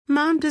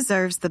Mom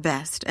deserves the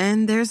best,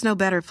 and there's no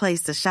better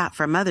place to shop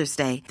for Mother's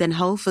Day than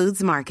Whole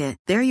Foods Market.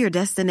 They're your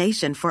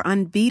destination for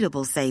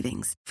unbeatable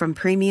savings, from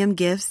premium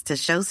gifts to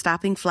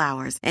show-stopping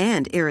flowers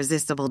and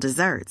irresistible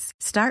desserts.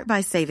 Start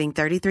by saving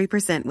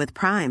 33% with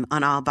Prime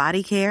on all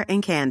body care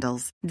and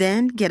candles.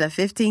 Then get a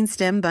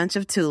 15-stem bunch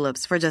of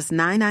tulips for just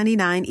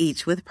 $9.99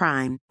 each with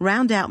Prime.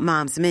 Round out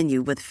Mom's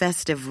menu with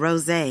festive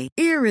rosé,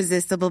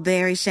 irresistible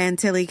berry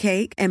chantilly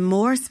cake, and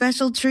more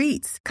special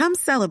treats. Come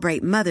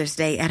celebrate Mother's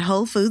Day at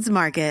Whole Foods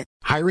Market.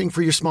 Hiring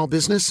for your small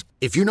business?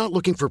 If you're not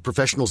looking for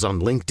professionals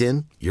on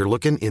LinkedIn, you're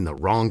looking in the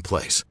wrong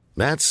place.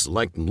 That's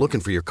like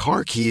looking for your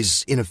car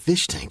keys in a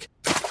fish tank.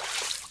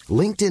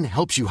 LinkedIn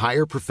helps you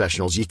hire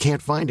professionals you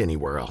can't find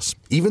anywhere else,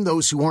 even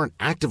those who aren't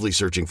actively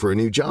searching for a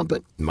new job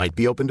but might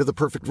be open to the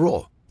perfect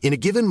role. In a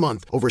given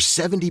month, over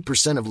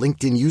 70% of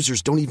LinkedIn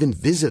users don't even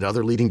visit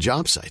other leading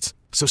job sites.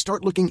 So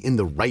start looking in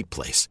the right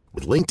place.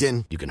 With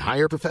LinkedIn, you can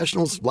hire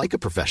professionals like a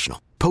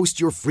professional. Post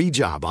your free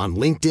job on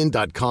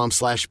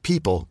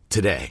linkedin.com/people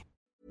today.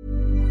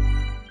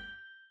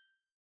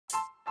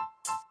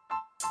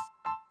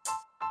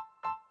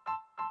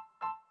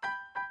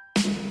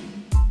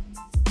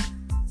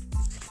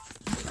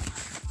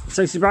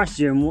 So,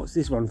 Sebastian, what's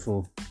this one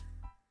for?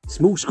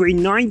 Small screen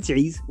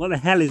 90s? What the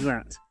hell is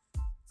that?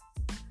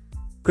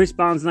 Chris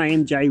Barnes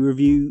and AMJ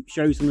review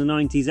shows from the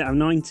 90s out of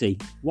 90.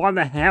 Why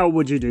the hell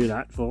would you do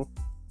that for?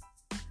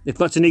 They've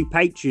got a new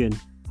Patreon.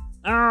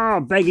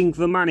 Begging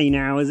for money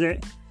now, is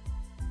it?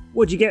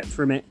 What'd you get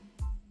from it?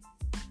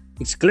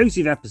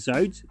 Exclusive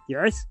episodes,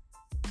 yes.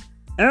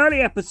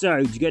 Early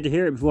episodes, you get to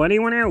hear it before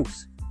anyone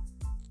else.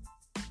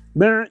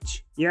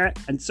 Merch, yeah,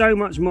 and so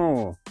much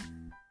more.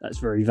 That's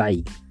very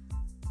vague.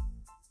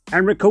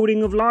 And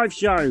recording of live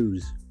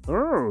shows.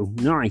 Oh,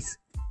 nice.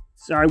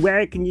 So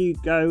where can you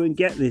go and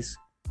get this?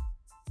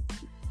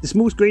 The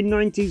Small Screen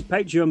 90s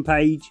Patreon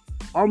page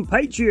on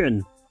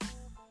Patreon.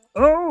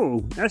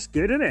 Oh, that's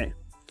good, isn't it?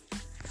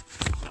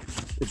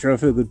 The True I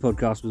Feel Good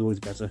podcast was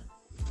always better.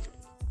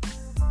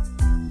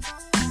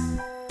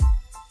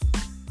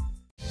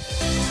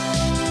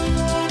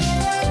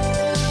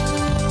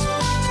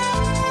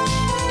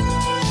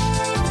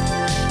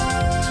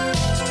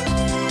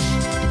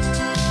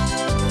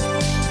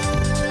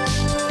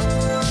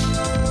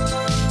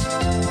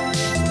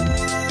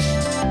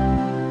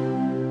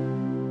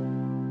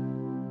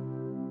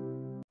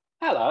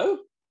 Hello,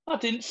 I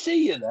didn't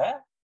see you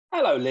there.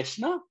 Hello,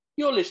 listener.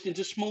 You're listening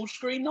to Small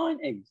Screen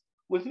 90s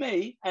with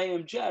me,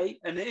 AMJ,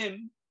 and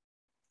him,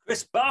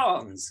 Chris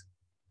Barnes.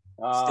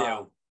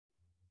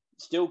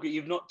 Still,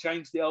 you've not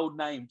changed the old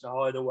name to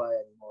hide away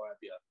anymore, have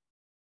you?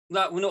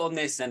 No, we're not on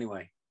this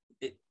anyway.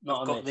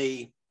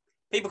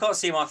 People can't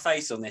see my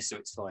face on this, so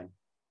it's fine.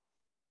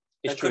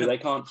 It's true, they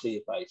can't see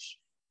your face.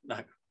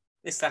 No.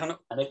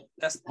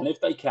 And if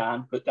they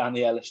can, put down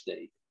the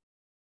LSD.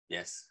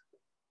 Yes.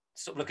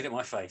 Stop looking at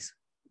my face.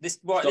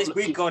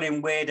 We've got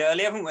in weird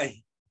early, haven't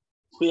we?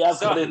 We have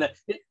got in there.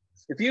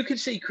 If you could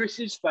see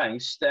Chris's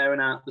face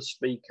staring out the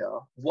speaker,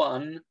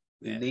 one,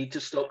 you need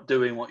to stop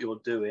doing what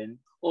you're doing,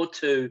 or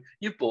two,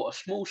 you've bought a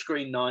small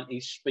screen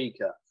 90s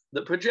speaker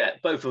that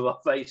project both of our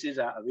faces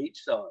out of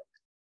each side.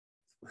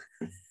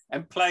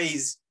 And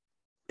plays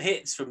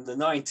hits from the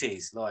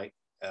 90s, like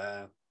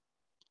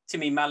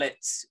Timmy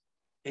Mallett's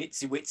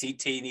Itsy Witsy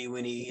Teeny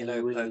Winny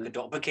Polka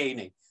Dot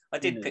Bikini. I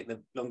did pick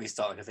the longest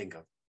start I could think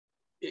of.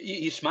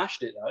 You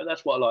smashed it, though.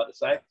 That's what I like to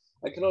say.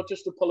 And can I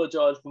just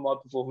apologise for my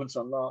performance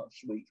on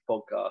last week's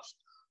podcast?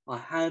 I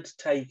had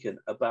taken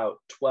about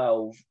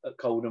 12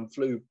 cold and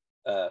flu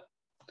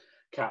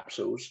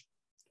capsules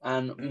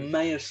and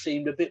may have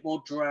seemed a bit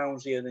more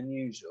drowsier than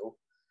usual.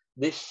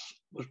 This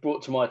was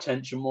brought to my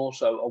attention more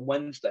so on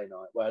Wednesday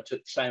night, where I took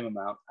the same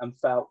amount and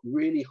felt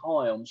really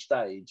high on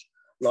stage,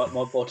 like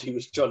my body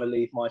was trying to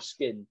leave my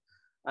skin.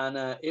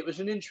 And it was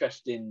an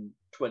interesting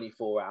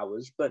 24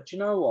 hours, but you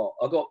know what?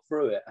 I got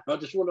through it. And I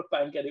just want to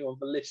thank anyone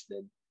for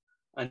listening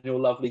and your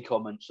lovely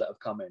comments that have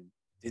come in.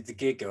 Did the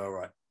gig go all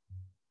right?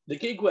 The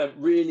gig went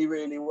really,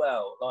 really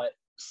well. Like,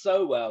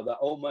 so well that I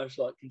almost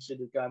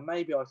considered going,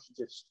 maybe I should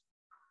just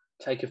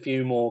take a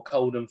few more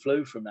cold and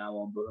flu from now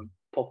on, but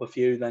pop a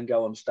few, then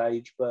go on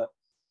stage. But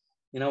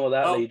you know what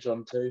that leads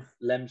on to?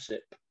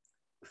 Lemsip.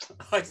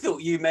 I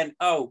thought you meant,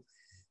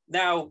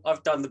 now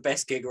I've done the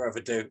best gig I ever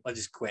do. I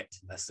just quit.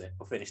 That's it.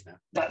 I'll finish now.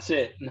 That's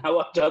it. Now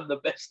I've done the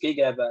best gig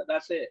ever.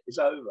 That's it. It's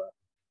over.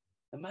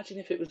 Imagine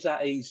if it was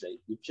that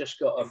easy. You've just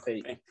got to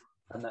peak,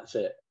 and that's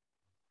it.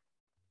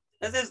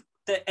 Has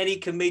there any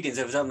comedians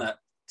ever done that?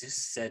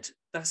 Just said,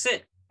 that's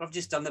it. I've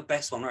just done the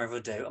best one I ever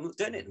do. I'm not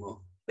doing it anymore.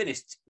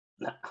 Finished.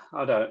 No,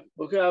 I don't.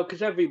 Well,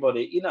 because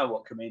everybody, you know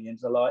what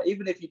comedians are like.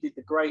 Even if you did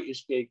the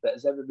greatest gig that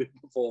has ever been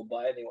performed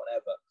by anyone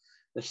ever,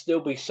 there'll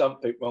still be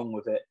something wrong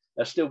with it.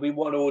 There'll still be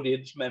one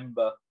audience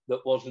member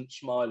that wasn't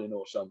smiling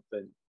or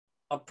something.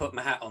 I put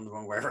my hat on the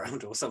wrong way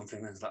around or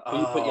something. It's like,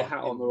 you put your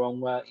hat on the wrong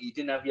way. You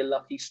didn't have your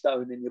lucky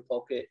stone in your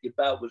pocket. Your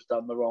belt was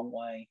done the wrong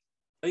way.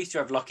 I used to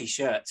have lucky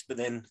shirts, but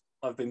then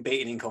I've been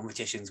beaten in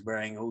competitions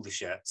wearing all the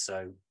shirts,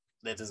 so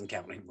that doesn't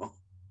count anymore.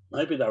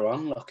 Maybe they're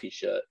unlucky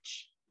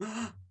shirts.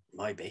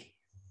 Maybe.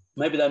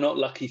 Maybe they're not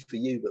lucky for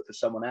you, but for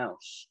someone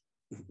else.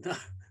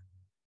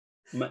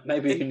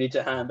 Maybe you need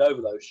to hand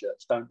over those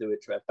shirts. Don't do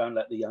it, Trev. Don't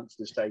let the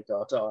youngsters take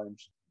our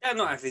times. I'm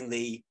not having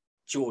the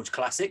George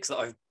classics that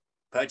I've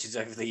purchased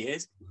over the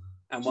years,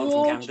 and one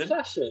George from Camden.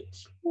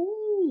 Classics.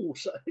 Ooh,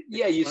 so,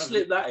 yeah, you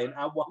slip that in,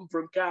 and one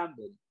from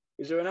Camden.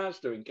 Is there an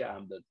Asda in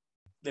Camden?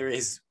 There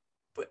is.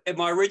 But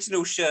my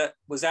original shirt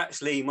was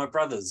actually my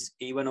brother's.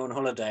 He went on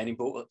holiday and he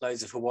bought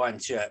loads of Hawaiian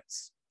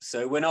shirts.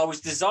 So when I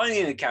was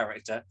designing a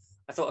character,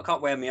 I thought I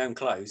can't wear my own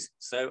clothes.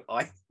 So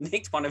I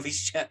nicked one of his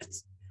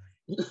shirts.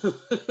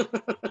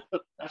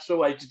 That's the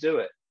way to do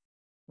it.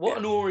 What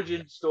an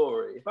origin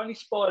story. If only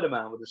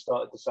Spider-Man would have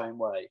started the same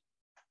way.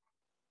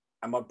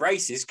 And my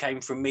braces came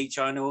from me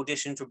trying to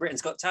audition for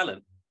Britain's Got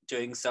Talent,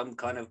 doing some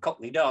kind of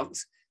Cockney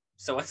dance.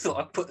 So I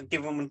thought I'd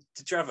give them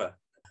to Trevor.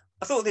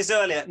 I thought this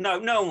earlier. No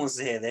one wants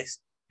to hear this.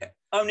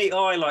 Only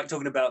I like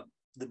talking about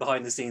the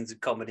behind the scenes of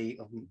comedy,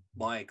 of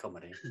my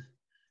comedy.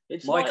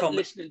 It's my like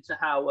listening to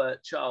how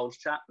Charles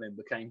Chaplin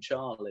became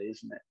Charlie,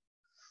 isn't it?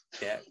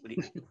 Yeah.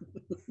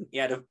 He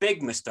had a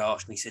big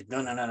moustache and he said,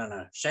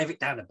 no. Shave it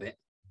down a bit.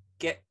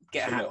 Get a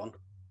hat on.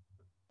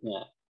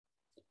 Yeah.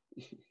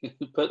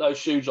 Put those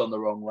shoes on the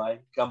wrong way.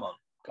 Come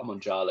on,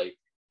 Charlie.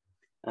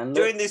 And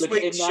during this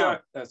week's show.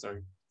 Oh,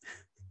 sorry.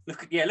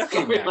 Look at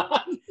him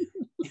now.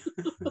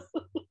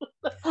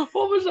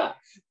 What was that?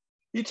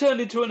 You turned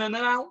into an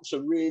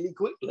announcer really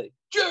quickly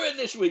during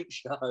this week's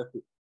show.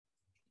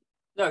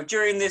 No,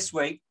 during this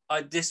week,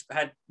 I just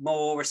had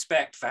more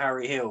respect for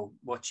Harry Hill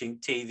watching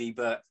TV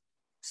Bert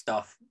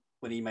stuff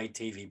when he made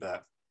TV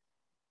Bert.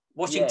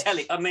 Watching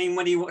telly. I mean,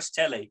 when he watched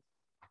telly,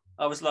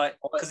 I was like,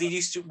 because he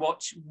used to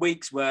watch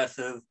weeks worth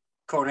of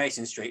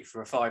Coronation Street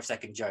for a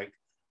 5-second joke.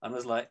 And I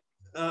was like,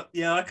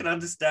 yeah, I can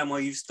understand why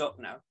you've stopped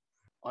now.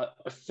 I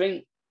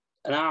think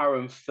an hour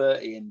and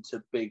 30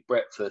 into Big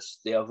Breakfast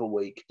the other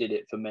week did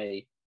it for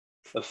me,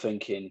 of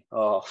thinking,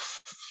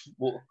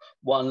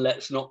 one,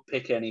 let's not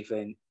pick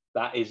anything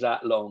that is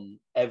that long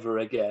ever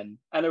again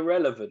and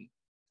irrelevant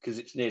because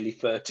it's nearly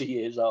 30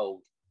 years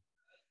old.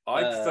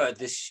 I preferred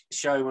this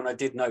show when I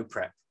did no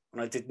prep,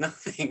 when I did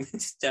nothing,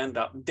 stand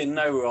up, didn't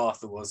know who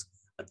Arthur was.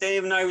 I didn't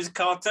even know it was a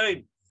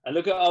cartoon. And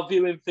look at our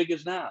viewing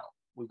figures now.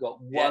 We've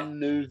got one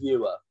new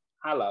viewer.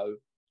 Hello,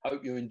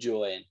 hope you're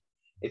enjoying.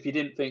 If you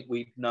didn't think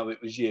we'd know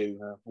it was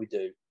you, we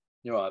do.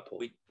 You're right,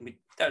 Paul. We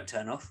don't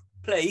turn off,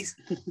 please.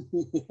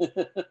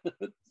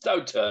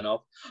 Don't turn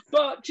off.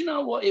 But do you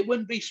know what? It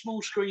wouldn't be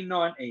Small Screen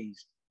 90s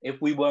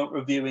if we weren't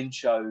reviewing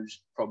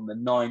shows from the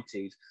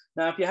 90s.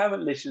 Now, if you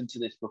haven't listened to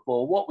this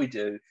before, what we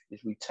do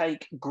is we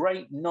take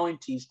great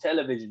 90s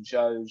television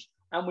shows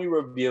and we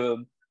review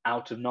them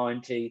out of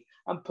 90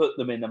 and put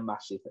them in a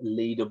massive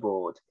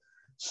leaderboard.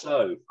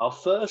 So our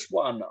first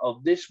one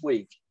of this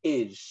week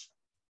is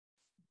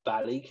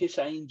Ballykiss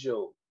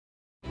Angel.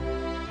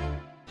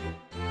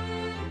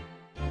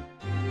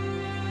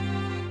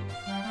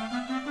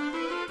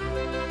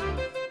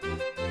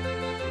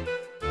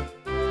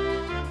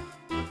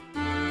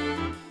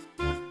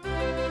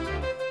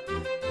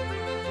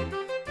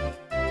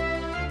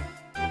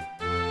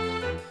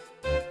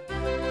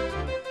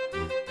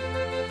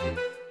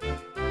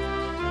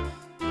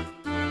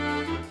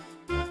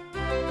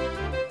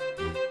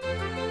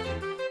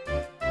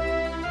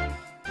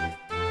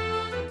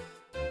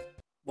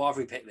 What have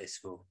we picked this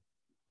for?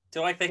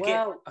 Did I pick it?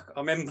 I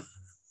remember.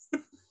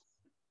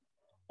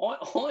 I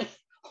wanted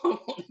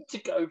to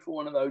go for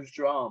one of those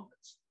dramas.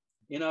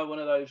 You know, one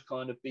of those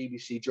kind of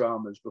BBC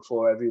dramas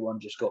before everyone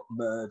just got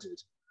murdered.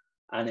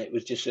 And it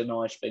was just a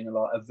nice thing,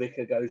 like a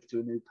vicar goes to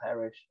a new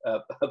parish.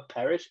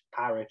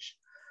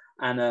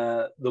 And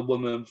the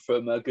woman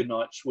from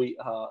Goodnight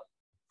Sweetheart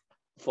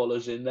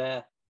follows in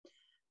there.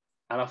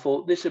 And I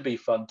thought this would be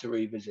fun to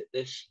revisit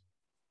this.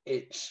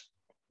 It's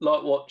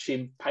like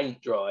watching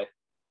paint dry.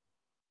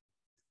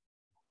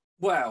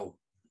 Well,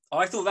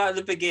 I thought that at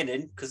the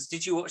beginning, because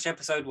did you watch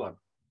episode 1?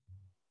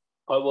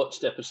 I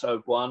watched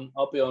episode 1.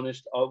 I'll be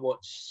honest, I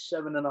watched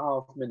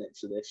 7.5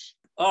 minutes of this.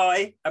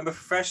 I am a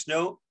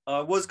professional.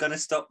 I was going to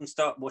stop and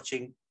start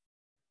watching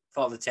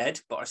Father Ted,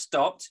 but I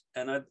stopped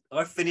and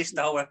I finished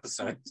the whole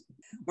episode.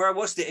 Where I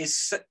watched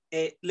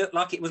it looked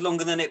like it was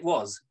longer than it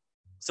was.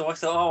 So I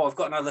thought, I've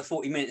got another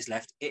 40 minutes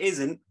left. It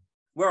isn't.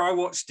 Where I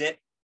watched it,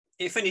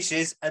 it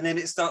finishes and then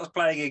it starts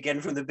playing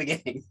again from the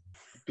beginning.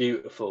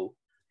 Beautiful.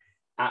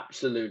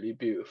 Absolutely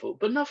beautiful.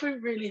 But nothing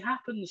really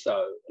happens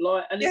though.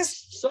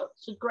 It's such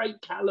a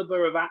great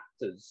caliber of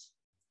actors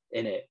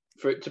in it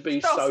for it to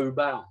be so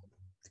bad.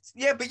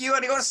 Yeah, but you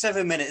only got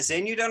 7 minutes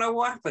in. You don't know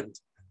what happened.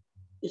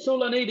 It's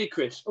all I needed,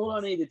 Chris. All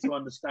I needed to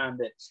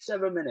understand it.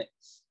 7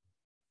 minutes.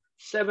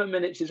 7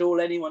 minutes is all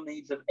anyone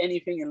needs of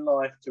anything in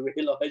life to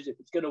realise if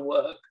it's going to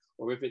work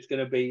or if it's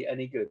going to be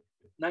any good.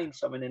 Name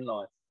something in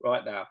life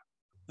right now.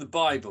 The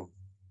Bible.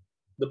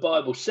 The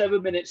Bible.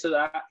 7 minutes of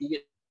that, you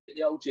get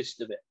the old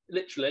gist of it.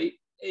 Literally,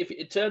 if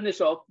you turn this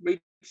off,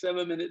 read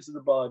 7 minutes of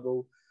the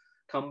Bible,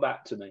 come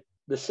back to me.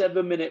 The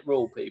 7 minute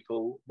rule,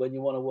 people, when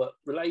you want to work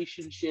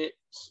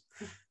relationships,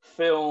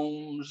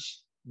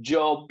 films,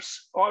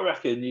 jobs. I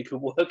reckon you can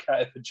work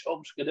out if a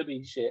job's going to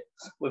be shit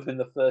within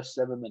the first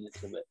 7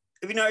 minutes of it.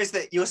 Have you noticed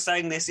that you're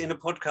saying this in a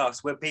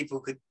podcast where people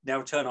could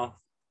now turn off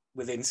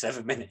within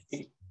 7 minutes?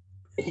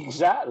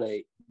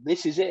 Exactly.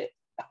 This is it.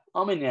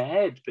 I'm in your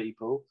head,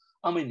 people.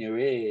 I'm in your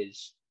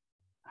ears.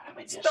 I'm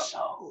in your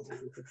soul.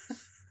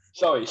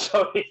 Sorry.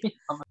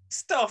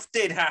 Stuff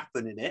did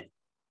happen in it.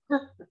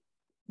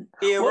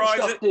 What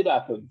stuff did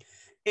happen?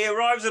 He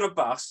arrives on a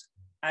bus,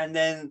 and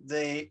then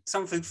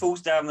something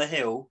falls down the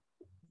hill,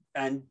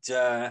 and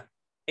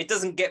it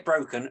doesn't get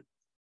broken,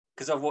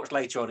 because I've watched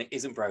later on, it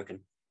isn't broken.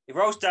 It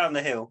rolls down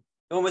the hill,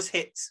 it almost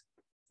hits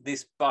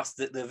this bus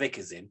that the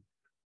vicar's in,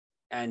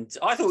 and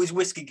I thought it was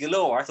Whiskey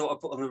Galore. I thought I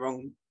put on the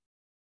wrong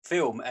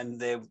film, and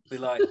there'd be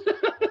like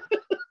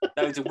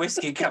loads of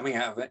whiskey coming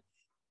out of it.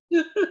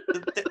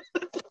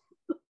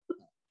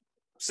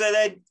 So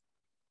then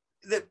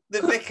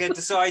the vicar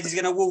decides he's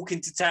going to walk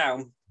into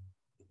town.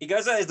 He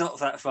goes, oh, it's not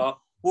that far.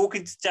 Walk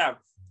into town.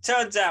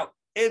 Turns out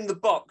in the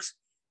box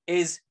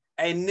is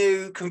a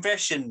new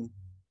confession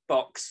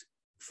box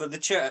for the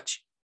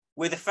church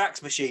with a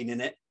fax machine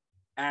in it.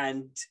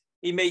 And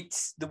he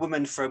meets the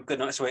woman from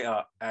Goodnight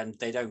Sweetheart, and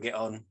they don't get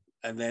on.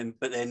 But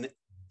then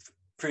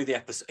through the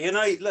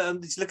episode, look,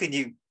 I'm just looking at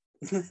you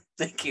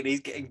thinking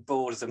he's getting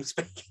bored as I'm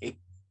speaking.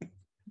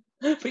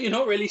 But you're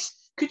not really.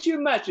 Could you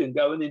imagine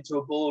going into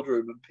a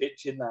boardroom and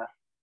pitching that?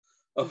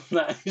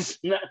 That's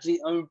the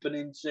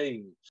opening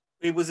scene.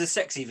 He was a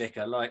sexy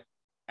vicar, like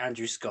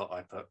Andrew Scott,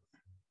 I put.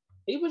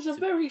 He was a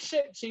very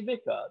sexy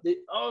vicar.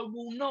 I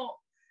will not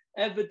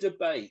ever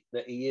debate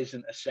that he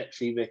isn't a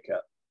sexy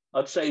vicar.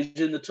 I'd say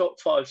he's in the top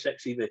 5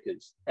 sexy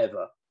vicars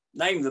ever.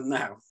 Name them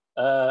now.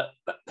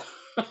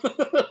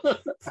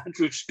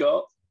 Andrew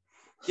Scott.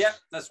 Yeah,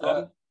 that's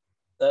one.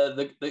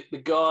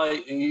 The guy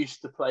who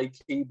used to play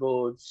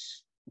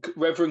keyboards,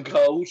 Reverend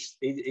Coles.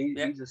 He's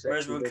a sexy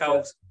Reverend vicar.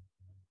 Coles.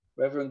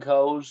 Reverend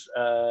Coles.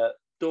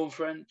 Dawn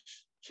French.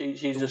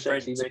 She's Dawn a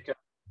sexy French. Vicar.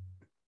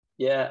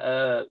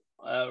 Yeah.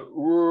 What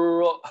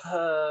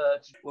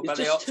about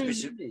the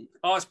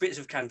Archbishop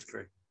of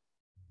Canterbury?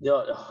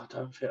 Yeah,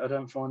 I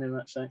don't find him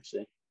that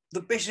sexy.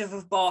 The Bishop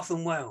of Bath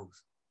and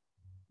Wells.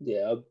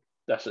 Yeah,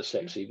 that's a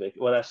sexy vicar.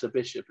 Well, that's a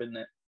bishop, isn't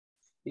it?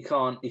 You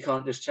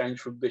can't just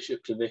change from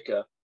bishop to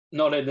vicar.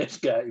 Not in this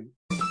game.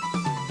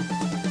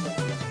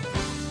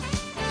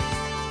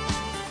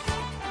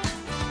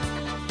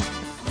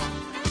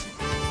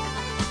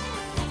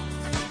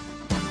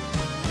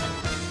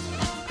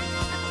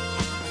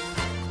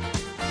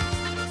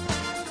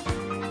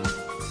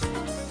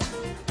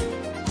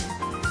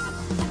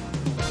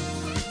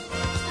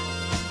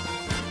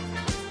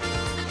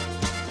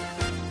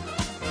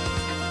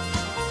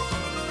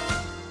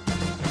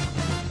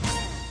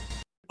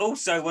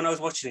 Also, when I was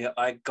watching it,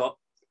 I got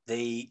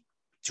the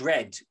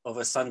dread of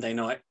a Sunday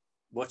night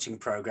watching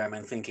programme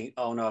and thinking,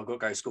 oh no, I've got to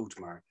go to school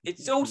tomorrow.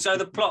 It's also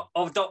the plot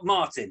of Doc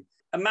Martin.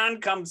 A man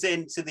comes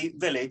into the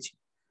village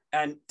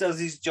and does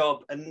his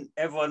job, and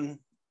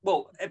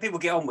people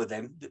get on with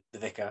him, the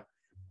vicar.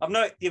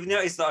 You've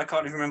noticed that I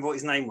can't even remember what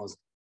his name was.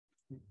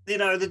 The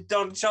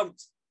John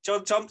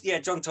Thompson? Yeah,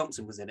 John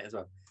Thompson was in it as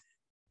well.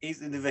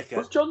 He's in the vicar.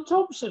 Was John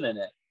Thompson in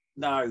it?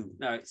 No,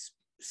 it's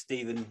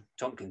Stephen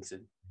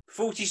Tompkinson.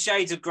 40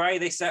 Shades of Grey,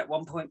 they say at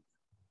one point.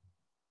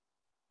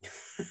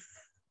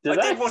 I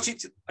did watch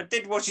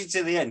it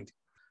to the end.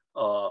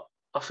 I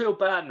feel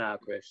bad now,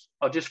 Chris.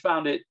 I just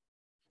found it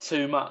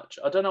too much.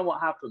 I don't know what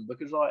happened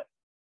because I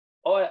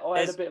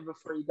had a bit of a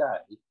free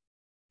day,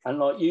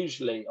 and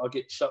usually I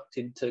get sucked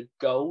into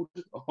gold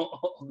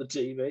on the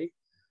TV,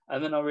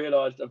 and then I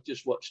realised I've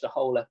just watched a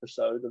whole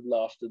episode of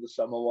Last of the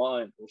Summer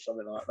Wine or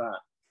something like that.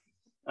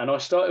 And I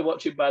started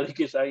watching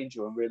Ballycus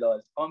Angel and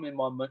realised I'm in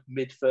my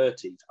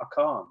mid-30s. I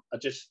can't.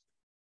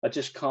 I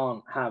just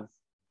can't have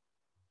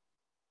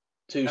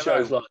two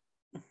shows like.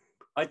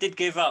 I did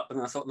give up,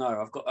 and I thought, no,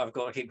 I've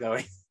got to keep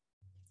going.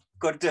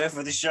 Got to do it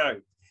for the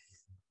show.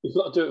 You've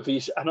got to do it for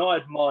you, and I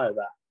admire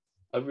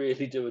that. I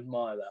really do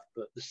admire that.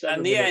 But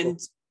in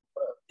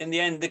the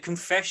end, the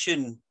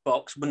confession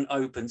box wouldn't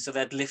open, so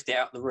they'd lift it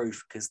out the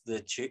roof because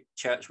the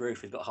church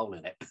roof had got a hole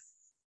in it.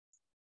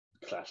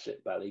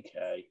 Classic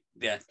Ballycay.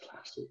 Yeah.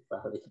 Classic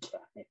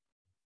Ballycay.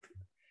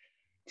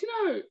 Do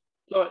you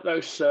know,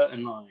 those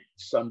certain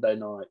Sunday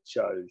night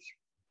shows,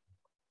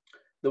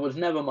 there was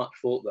never much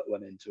thought that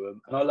went into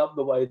them. And I love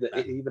the way that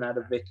it even had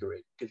a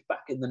vicarage, because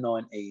back in the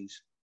 90s,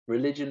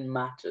 religion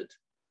mattered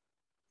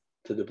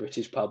to the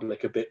British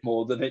public a bit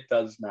more than it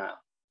does now.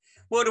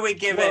 What do we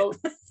give it?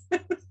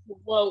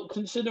 Well,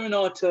 considering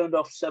I turned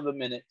off 7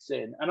 minutes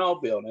in, and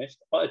I'll be honest,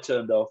 I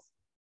turned off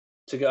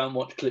to go and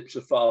watch clips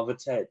of Father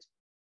Ted.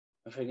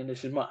 I'm thinking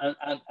this is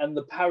and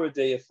the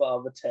parody of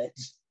Father Ted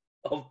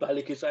of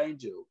Ballycus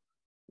Angel,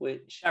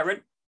 which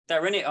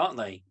they're in it, aren't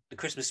they? The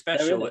Christmas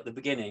special at the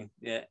beginning,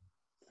 yeah.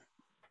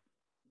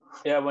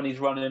 Yeah, when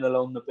he's running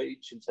along the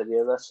beach and said,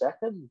 "You're the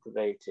second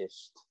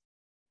greatest."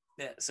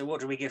 Yeah. So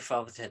what do we give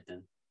Father Ted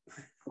then?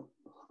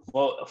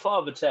 Well,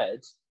 Father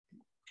Ted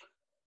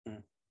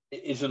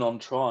isn't on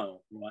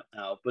trial right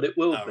now, but it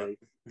will be.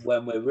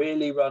 when we're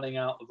really running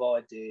out of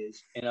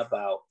ideas in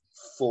about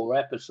 4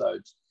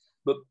 episodes.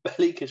 But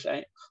Bellicus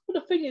ain't. But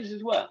the thing is,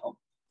 as well,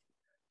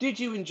 did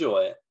you enjoy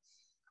it?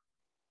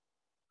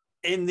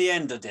 In the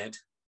end, I did.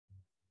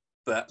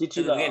 But Did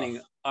you at the laugh?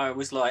 beginning, I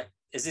was like,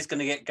 is this going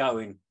to get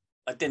going?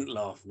 I didn't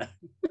laugh, no.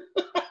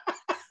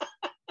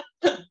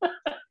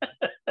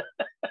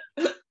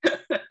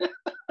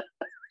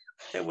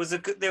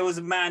 There was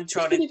a man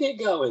trying to get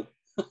going.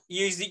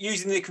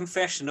 using the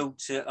confessional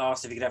to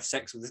ask if he could have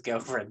sex with his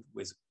girlfriend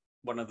was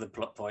one of the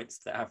plot points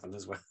that happened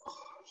as well. Oh,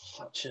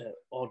 such an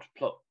odd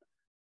plot.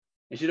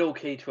 Is it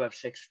okay to have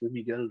sex with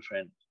my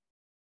girlfriend?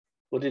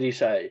 What did he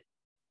say?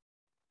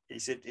 He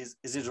said, is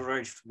it all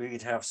right for me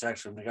to have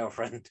sex with my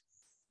girlfriend?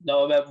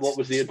 No, I meant what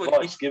was the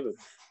advice given?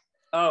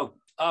 I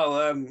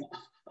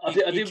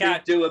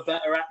didn't do a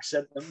better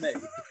accent than me.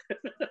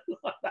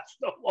 That's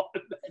not what I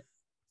meant.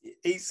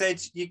 He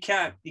said, you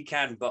can,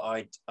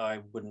 but I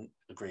wouldn't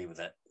agree with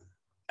it.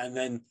 And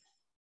then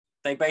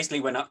they basically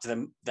went up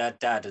to their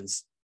dad and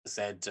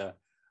said,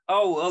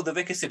 the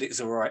vicar said it's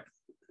all right.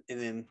 And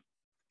then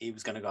he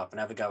was going to go up and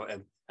have a go at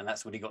him. And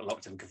that's when he got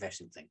locked in the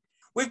confession thing.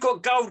 We've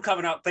got gold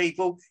coming up,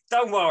 people.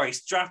 Don't worry,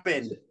 strap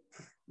in.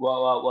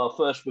 Well,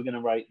 first we're going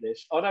to rate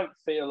this. I don't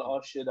feel I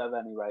should have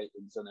any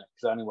ratings on it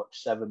because I only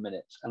watched 7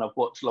 minutes and I've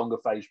watched longer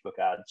Facebook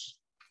ads.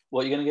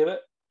 What are you going to give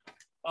it?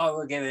 I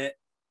will give it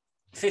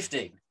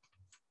 15.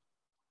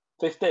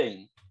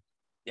 15?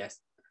 Yes.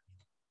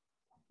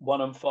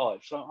 1 and 5.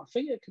 So I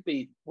think it could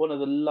be one of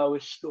the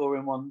lowest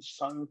scoring ones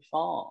so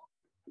far.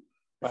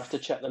 We'll have to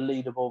check the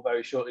leaderboard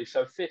very shortly.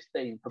 So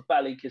 15 for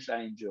Ballykiss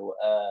Angel.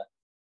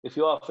 If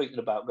you are thinking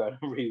about going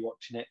and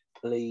rewatching it,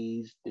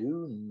 please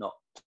do not.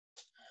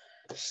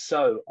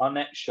 So our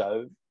next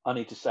show, I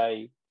need to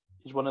say,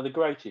 is one of the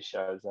greatest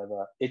shows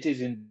ever. It is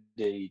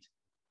indeed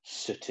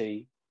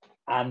Sooty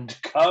and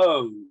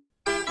Co.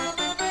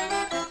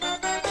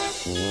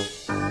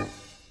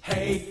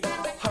 Hey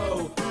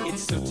ho,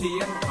 it's Sooty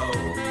and Co.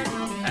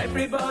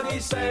 Everybody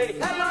say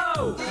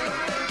hello.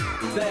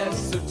 There's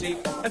Sooty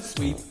and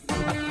Sweep, a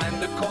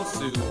panda called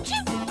Sue,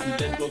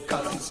 and little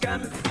cousin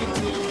Scampy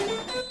too.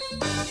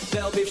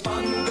 There'll be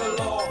fun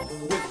galore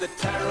with the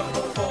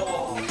terrible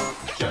four.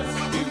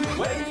 Just you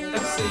wait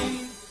and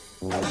see.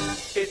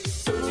 It's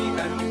Sooty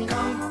and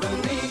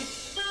Company.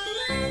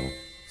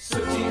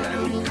 Sooty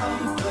and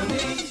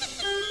Company.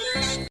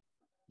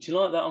 Do you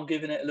like that? I'm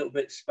giving it a little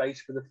bit of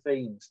space for the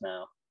themes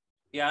now.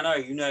 Yeah, I know.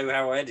 You know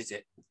how I edit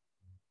it.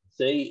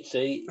 See,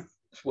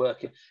 it's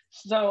working.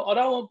 So I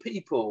don't want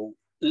people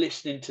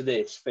listening to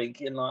this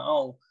thinking like,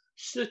 oh,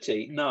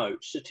 Sooty. No,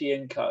 Sooty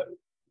and Co.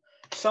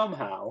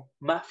 Somehow,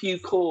 Matthew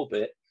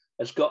Corbett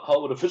has got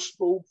hold of a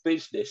small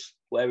business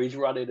where he's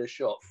running a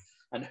shop.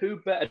 And who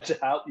better to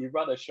help you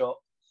run a shop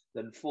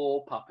than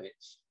 4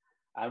 puppets?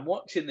 And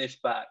watching this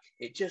back,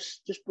 it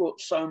just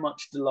brought so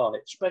much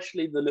delight,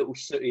 especially the little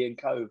Sooty and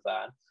Co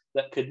van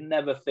that could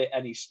never fit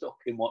any stock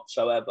in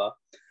whatsoever.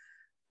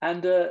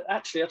 And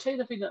actually, I'll tell you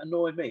the thing that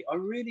annoyed me. I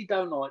really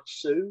don't like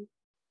Sue.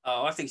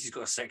 Oh, I think she's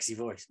got a sexy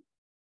voice.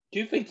 Do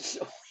you think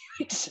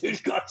Sue's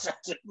got a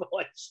sexy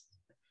voice?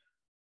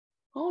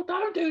 Oh,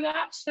 don't do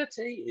that,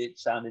 Sooty. It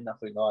sounded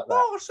nothing like that.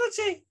 Oh,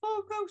 Sooty.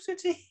 Oh, go,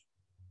 Sooty.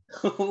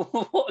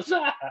 What's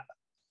that?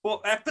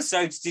 What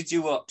episodes did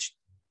you watch?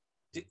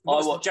 I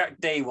What's watched the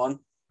Jack D one?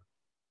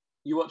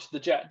 You watched the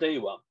Jack D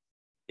one?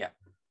 Yeah.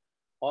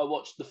 I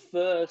watched the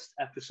first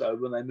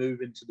episode when they move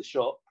into the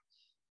shop.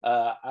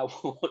 I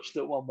watched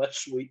the one where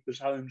Sweet was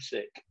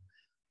homesick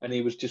and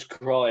he was just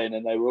crying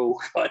and they were all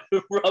kind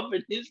of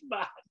rubbing his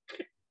back.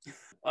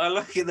 I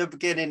look at the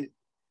beginning.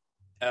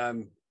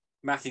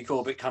 Matthew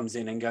Corbett comes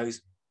in and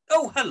goes,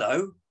 "Oh,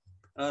 hello."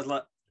 And I was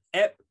like,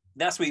 "Yep,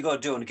 that's what you got to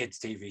do on a kids'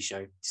 TV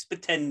show. Just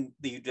pretend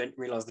that you don't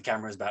realise the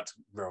camera is about to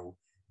roll."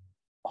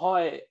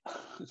 I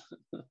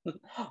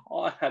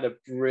had a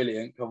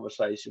brilliant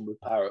conversation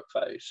with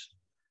Parrotface,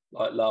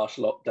 like last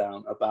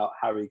lockdown, about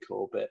Harry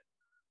Corbett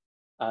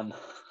and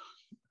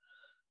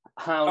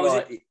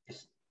how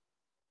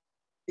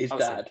his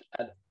dad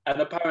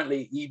and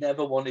apparently he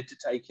never wanted to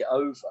take it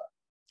over.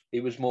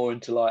 He was more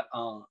into like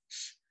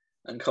arts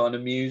and kind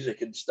of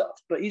music and stuff,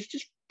 but he's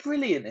just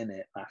brilliant in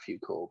it, Matthew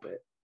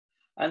Corbett.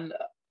 And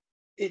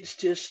it's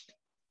just,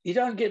 you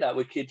don't get that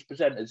with kids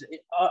presenters.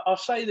 I'll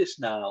say this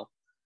now,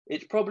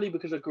 it's probably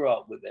because I grew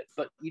up with it,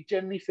 but you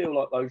generally feel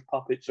like those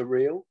puppets are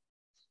real.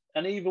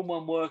 And even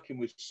when working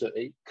with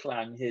Sooty,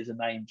 Clang, here's a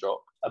name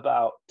drop,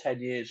 about 10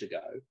 years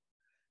ago,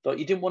 but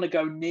you didn't want to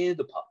go near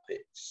the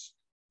puppets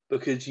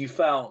because you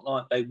felt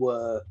like they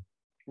were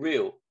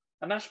real.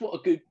 And that's what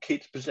a good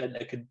kids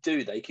presenter can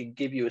do. They can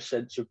give you a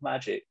sense of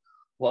magic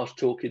whilst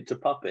talking to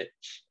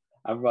puppets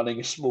and running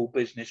a small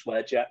business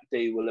where Jack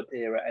D will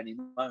appear at any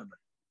moment.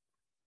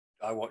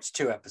 I watched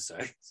 2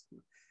 episodes.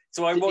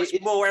 So I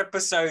watched more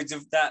episodes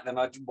of that than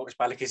I watched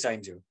Ballykiss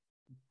Angel.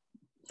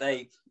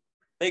 They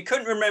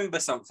couldn't remember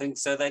something,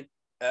 so they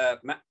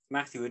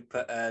Matthew would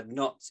put a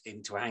knot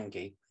into a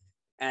hanky.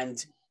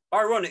 And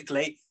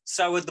ironically,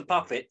 so would the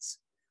puppets.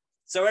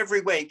 So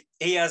every week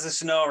he has a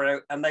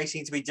scenario and they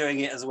seem to be doing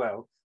it as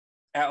well,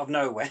 out of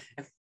nowhere.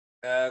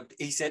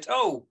 he said,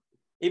 "Oh,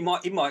 it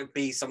might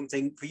be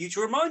something for you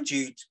to remind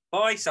you to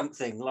buy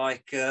something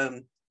like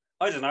I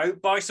don't know,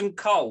 buy some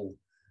coal."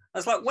 I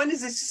was like, "When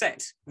is this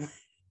set?"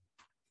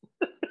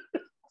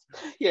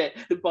 Yeah,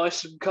 buy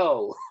some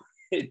coal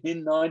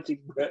in 19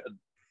 Britain.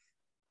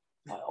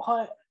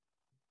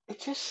 It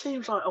just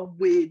seems like a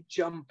weird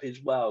jump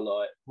as well.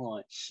 Like,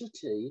 right,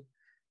 Sooty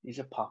is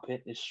a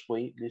puppet. There's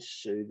Sweep, there's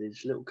Sue,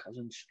 there's little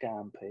cousin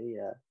Scampy.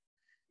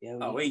 Yeah.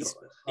 Oh, he's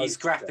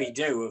Scrappy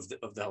Doo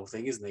of the whole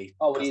thing, isn't he?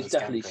 Oh, Cousin he's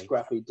definitely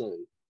Scrappy. Scrappy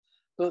Doo.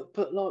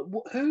 But like,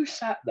 who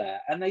sat there?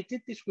 And they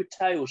did this with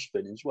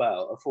Tailspin as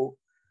well. I thought,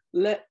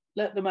 let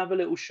them have a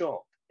little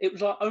shop. It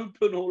was like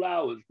open all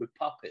hours with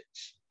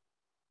puppets.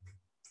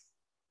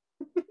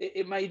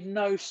 It made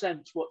no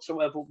sense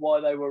whatsoever why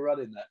they were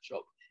running that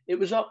shop. It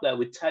was up there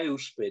with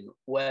Tailspin,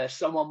 where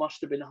someone must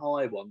have been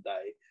high one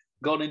day,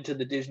 gone into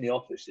the Disney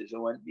offices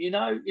and went, you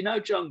know,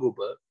 Jungle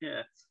Book,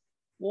 yeah.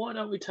 Why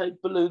don't we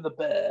take Baloo the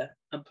bear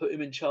and put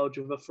him in charge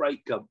of a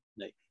freight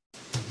company?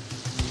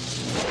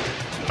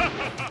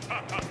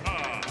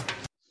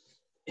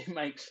 It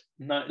makes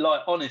no,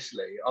 like,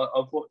 honestly,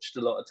 I've watched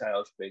a lot of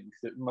Tailspin.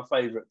 My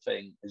favourite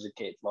thing as a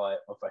kid, like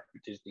my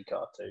favourite Disney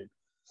cartoon.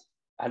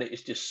 And it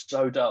is just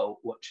so dull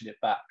watching it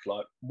back.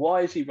 Like,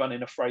 why is he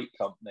running a freight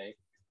company?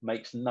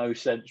 Makes no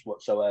sense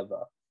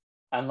whatsoever.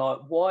 And like,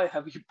 why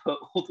have you put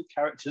all the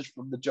characters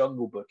from the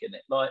Jungle Book in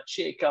it? Like,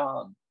 Shere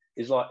Khan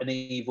is like an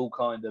evil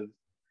kind of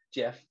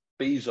Jeff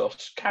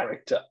Bezos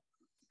character.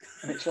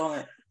 And it's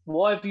like,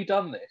 why have you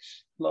done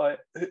this? Like,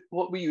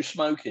 what were you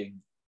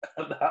smoking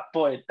at that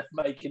point of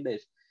making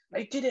this?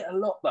 They did it a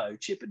lot though.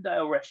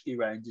 Chippendale Rescue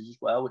Rangers as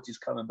well, which is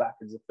coming back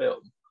as a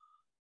film.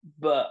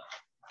 But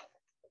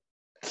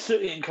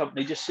Sooty and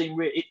Company just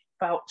seemed it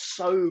felt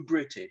so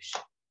British.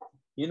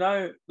 You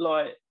know,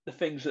 like the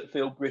things that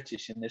feel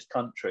British in this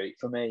country,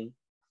 for me,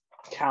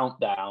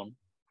 Countdown,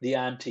 the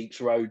Antiques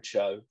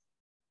Roadshow,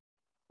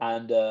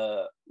 and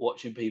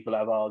watching people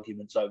have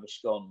arguments over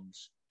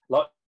scones.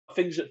 Like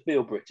things that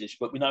feel British,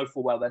 but we know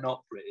full well they're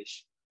not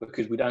British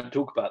because we don't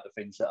talk about the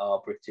things that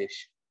are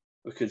British,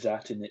 because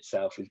that in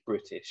itself is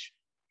British.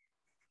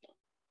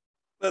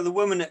 Well, the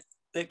woman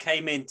that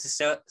came in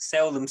to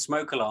sell them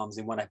smoke alarms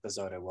in one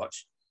episode I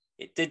watched,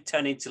 it did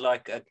turn into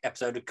like an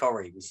episode of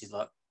Corrie, which is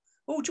like,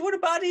 "Oh, do you want to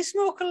buy these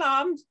smoke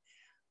alarms?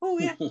 Oh,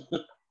 yeah.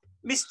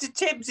 Mr.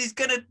 Tibbs is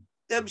going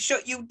to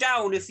shut you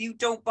down if you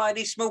don't buy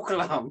these smoke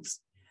alarms."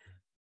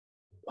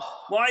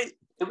 Why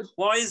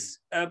is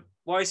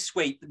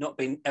Sweep not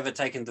been ever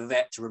taken to the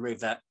vet to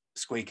remove that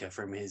squeaker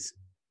from his...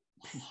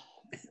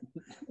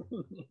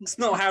 It's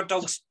not how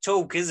dogs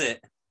talk, is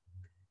it?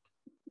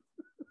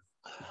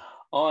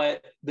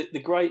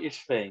 The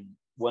greatest thing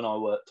when I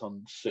worked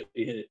on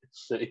City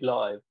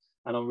Live,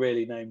 and I'm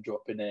really name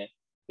dropping it,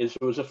 is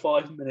there was a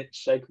 5-minute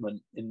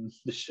segment in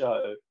the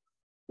show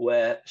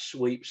where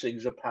Sweep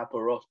sings a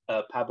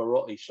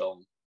Pavarotti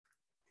song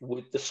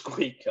with the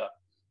squeaker,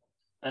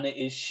 and it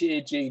is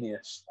sheer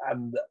genius,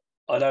 and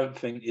I don't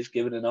think it's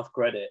given enough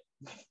credit.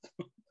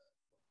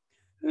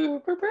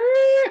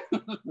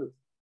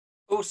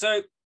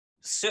 Also,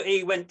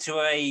 Sooty went to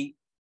a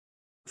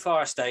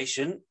fire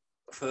station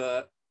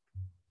for...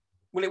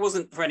 Well, it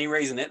wasn't for any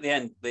reason. At the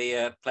end,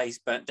 the place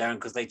burnt down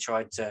because they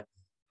tried to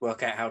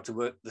work out how to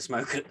work the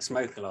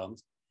smoke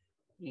alarms.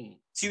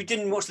 So you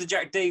didn't watch the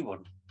Jack D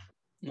one?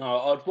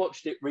 No, I'd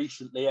watched it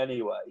recently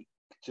anyway.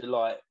 To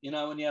like, you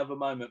know, when you have a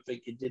moment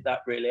thinking, did that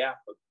really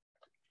happen?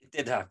 It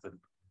did happen.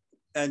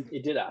 And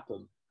it did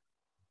happen.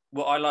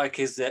 What I like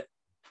is that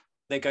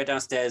they go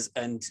downstairs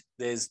and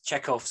there's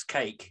Chekhov's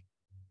cake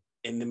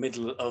in the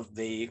middle of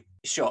the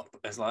shop.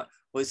 It's like,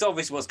 well, it's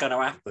obvious what's going to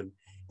happen.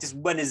 Just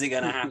when is it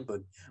going to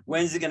happen?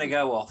 When's it going to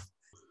go off?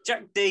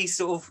 Jack D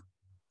sort of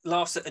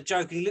laughs at a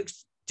joke. He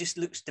just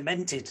looks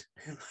demented.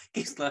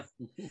 He's like,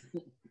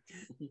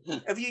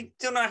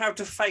 don't know how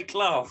to fake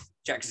laugh,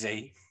 Jack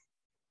Z.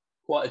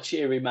 Quite a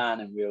cheery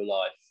man in real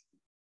life.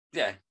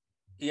 Yeah,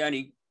 he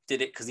only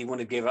did it because he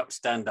wanted to give up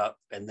stand-up,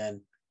 and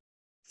then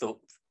thought,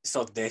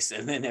 sod this,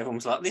 and then everyone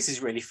was like, this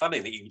is really funny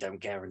that you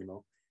don't care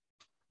anymore.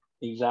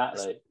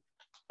 Exactly.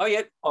 Oh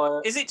yeah.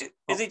 Is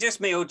it just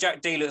me, or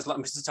Jack D looks like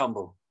Mr.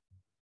 Tumble?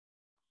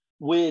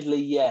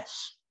 Weirdly,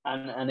 yes.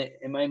 And it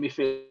made me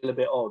feel a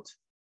bit odd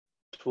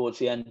towards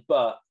the end.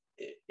 But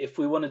if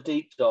we want to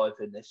deep dive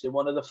in this, in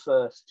one of the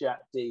first Jack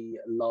D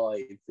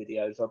live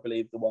videos, I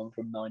believe the one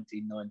from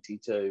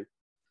 1992,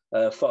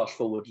 fast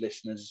forward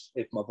listeners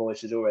if my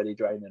voice is already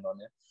draining on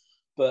you,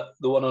 but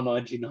the one on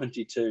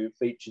 1992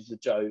 features a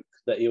joke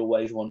that he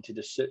always wanted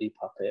a Sooty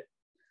puppet,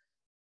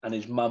 and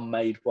his mum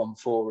made one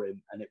for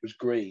him, and it was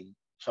green.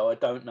 So I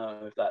don't know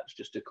if that's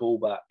just a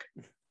callback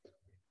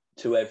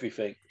to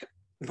everything,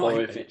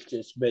 or if it's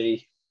just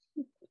me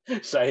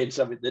saying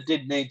something that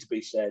didn't need to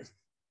be said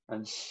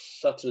and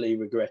subtly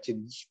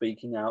regretting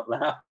speaking out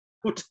loud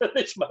at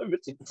this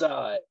moment in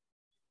time.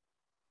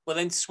 Well,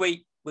 then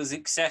Sweet was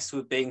obsessed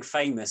with being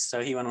famous,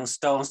 so he went on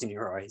Stars in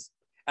Your Eyes.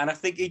 And I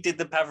think he did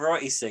the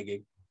Pavarotti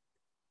singing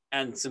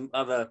and some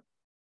other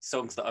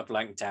songs that I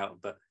blanked out.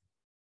 But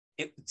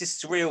it was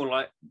just surreal.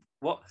 Like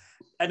what?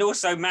 And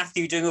also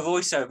Matthew doing a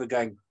voiceover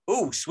going,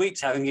 "Oh,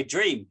 Sweet's having a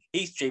dream.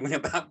 He's dreaming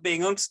about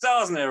being on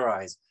Stars in Her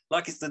Eyes."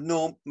 Like it's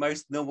the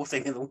most normal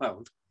thing in the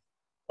world.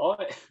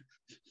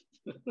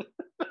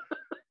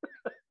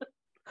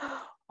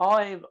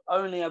 I've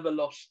only ever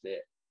lost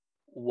it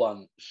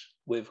once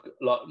with,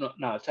 like,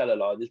 no, tell a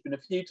lie. There's been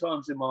a few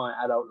times in my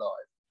adult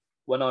life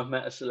when I've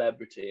met a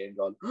celebrity and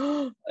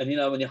gone, and you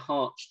know, when your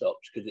heart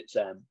stops because it's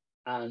them.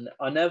 And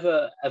I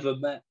never ever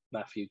met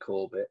Matthew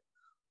Corbett.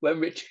 When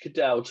Richard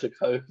Cadell took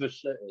over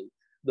City,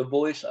 the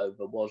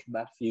voiceover was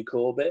Matthew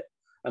Corbett.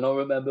 And I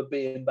remember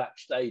being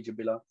backstage and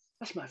be like,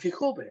 that's Matthew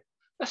Corbett.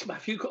 That's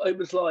Matthew Corbett. It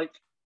was like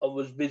I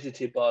was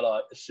visited by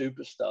like a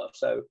superstar.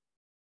 So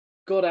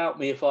God help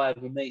me if I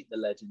ever meet the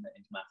legend that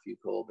is Matthew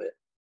Corbett.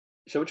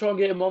 Shall we try and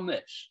get him on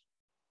this?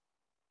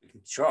 We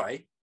can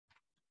try.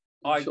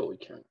 I'm sure we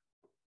can.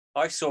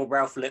 I saw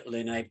Ralph Little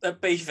in a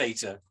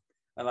Beefeater,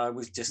 and I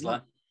was just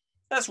like,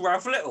 that's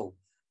Ralph Little.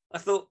 I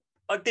thought,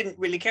 I didn't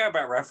really care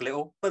about Ralph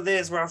Little, but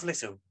there's Ralph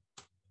Little.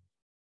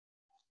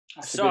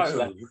 That's a good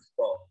celebrity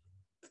spot.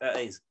 That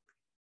is.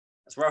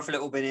 Has Ralph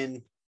Little been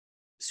in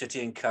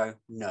Sooty and Co?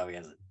 No, he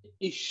hasn't.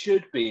 He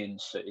should be in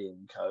City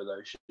and Co,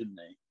 though, shouldn't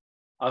he?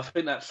 I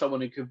think that's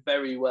someone who could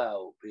very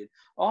well be.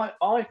 I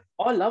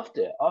loved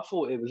it. I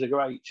thought it was a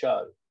great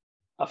show.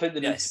 I think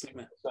there needs to be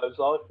episodes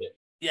like it.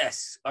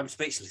 Yes, I'm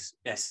speechless.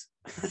 Yes.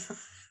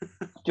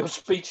 You're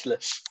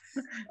speechless.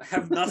 I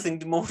have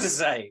nothing more to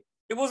say.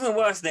 It wasn't the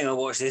worst thing I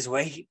watched this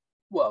week.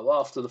 Well,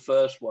 after the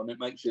first one, it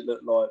makes it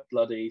look like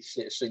bloody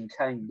Citizen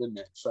Kane, doesn't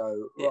it?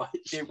 So,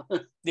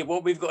 right.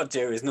 What we've got to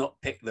do is not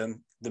pick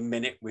them the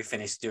minute we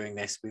finish doing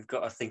this. We've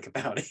got to think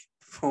about it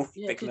before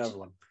we pick another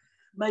one.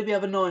 Maybe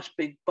have a nice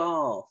big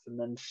bath and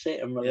then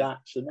sit and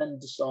relax and then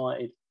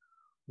decide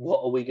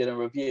what are we going to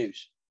review,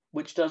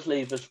 which does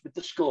leave us with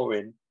the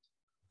scoring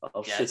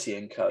of City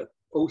and Co.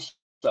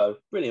 Also,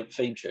 brilliant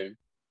theme tune.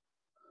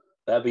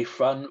 There'll be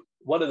fun.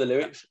 One of the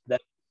lyrics, there'll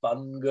be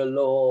fun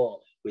galore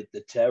with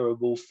the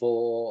terrible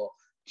four.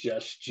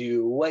 Just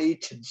you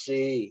wait and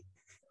see.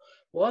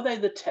 Why are they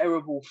the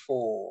terrible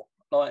four?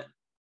 Like,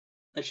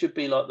 they should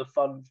be like the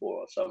fun four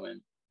or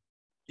something.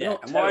 Yeah,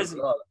 and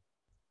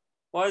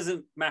why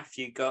hasn't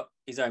Matthew got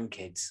his own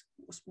kids?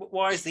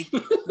 Why is he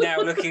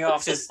now looking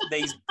after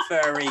these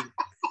furry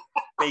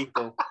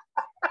people?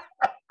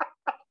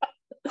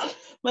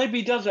 Maybe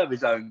he does have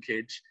his own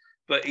kids,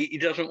 but he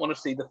doesn't want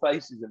to see the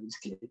faces of his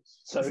kids,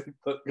 so he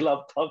put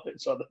glove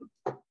puppets on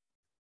them.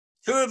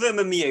 Two of them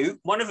are mute.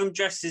 One of them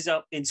dresses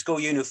up in school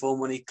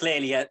uniform when he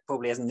clearly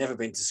probably has never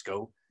been to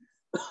school.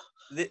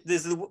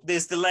 There's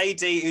the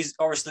lady who's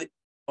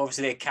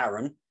obviously a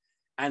Karen,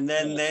 and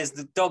then there's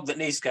the dog that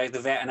needs to go to the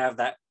vet and have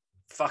that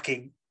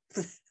fucking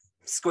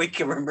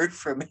squeaker removed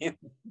from him.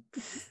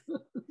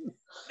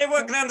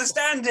 Everyone can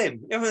understand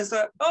him. Everyone's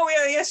like, oh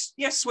yeah,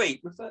 yes,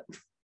 sweet.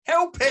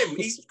 Help him!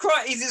 He's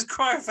just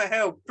crying for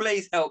help.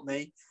 Please help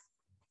me.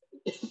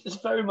 It's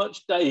very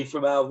much Dave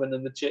from Alvin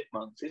and the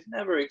Chipmunks. It's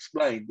never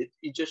explained.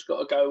 You just got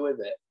to go with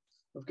it.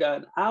 Of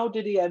going, how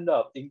did he end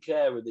up in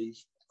care of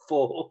these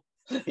four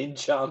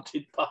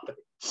enchanted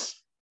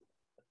puppets?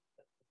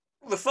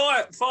 The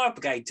fire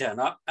brigade turn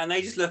up and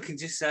they just look and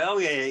just say, oh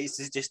yeah, this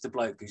is just a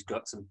bloke who's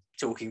got some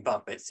talking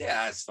puppets.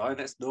 Yeah, that's fine.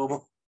 That's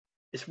normal.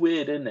 It's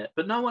weird, isn't it?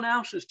 But no one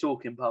else is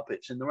talking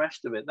puppets in the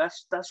rest of it.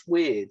 That's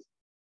weird.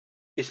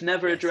 It's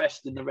never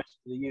addressed in the rest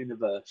of the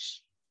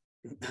universe.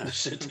 The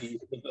City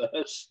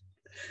universe.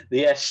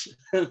 The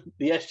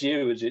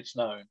SU as it's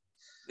known.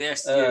 The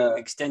SU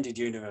extended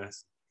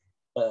universe.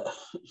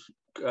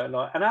 And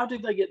how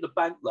did they get the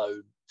bank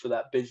loan for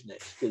that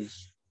business?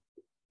 Because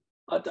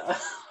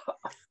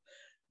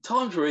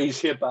times were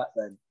easier back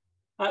then.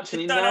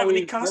 Actually, they don't have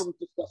any customers.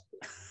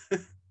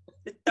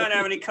 They don't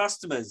have any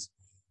customers.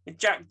 And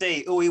Jack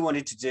D, all he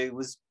wanted to do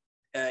was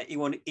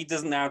he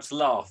doesn't know how to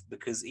laugh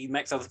because he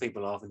makes other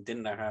people laugh and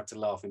didn't know how to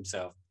laugh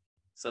himself.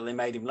 So they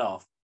made him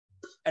laugh.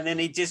 And then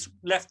he just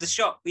left the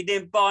shop. He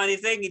didn't buy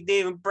anything. He didn't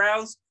even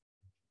browse.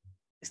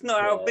 It's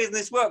not how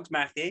business works,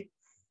 Matthew.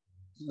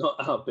 It's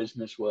not how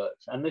business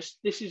works. And this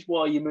is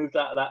why you moved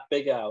out of that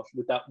big house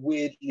with that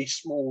weirdly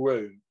small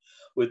room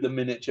with the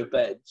miniature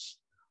beds,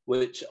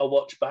 which I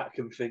watch back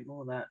and think,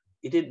 that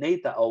you didn't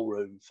need that whole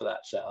room for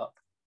that setup.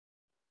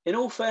 In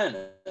all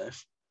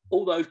fairness,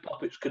 all those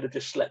puppets could have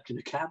just slept in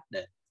a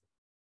cabinet.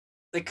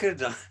 They could have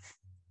done.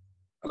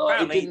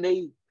 Like, it didn't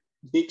need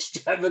the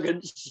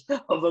extravagance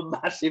of a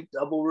massive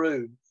double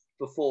room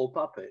for four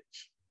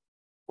puppets.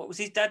 What was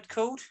his dad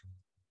called?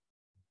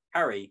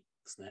 Harry,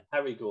 wasn't it?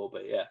 Harry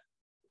Corbett, yeah.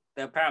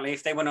 Apparently,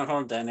 if they went on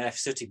holiday and they left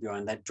Sooty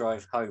behind, they'd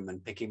drive home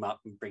and pick him up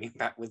and bring him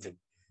back with them.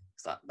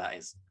 So that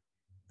is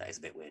a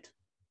bit weird.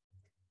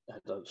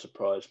 That doesn't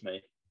surprise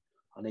me.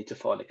 I need to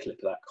find a clip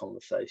of that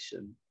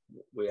conversation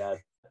we had.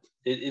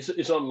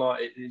 It's online.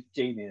 It's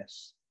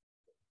genius.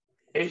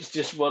 It's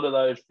just one of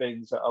those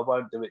things that I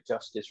won't do it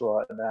justice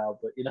right now.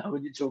 But you know,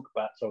 when you talk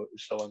about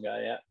someone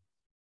going,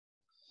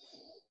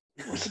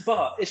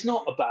 but it's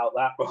not about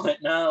that right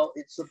now.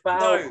 It's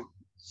about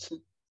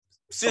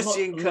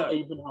Sooty and Co. Not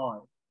even high.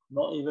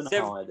 Not even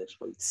high this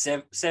week.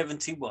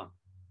 71.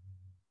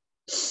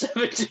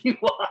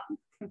 71.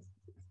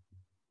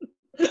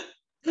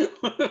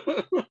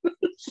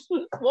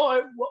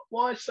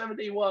 Why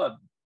 71?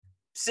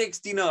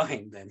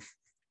 69 then.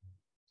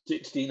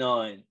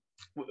 69.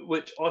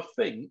 Which I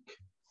think.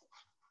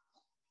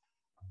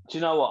 Do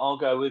you know what? I'll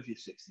go with you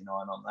 69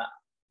 on that.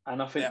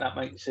 And I think that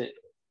makes it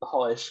the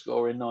highest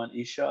scoring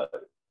 90s show.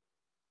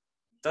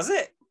 Does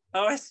it?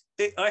 I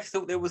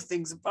thought there was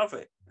things above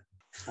it.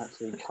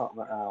 Actually, cut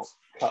that out.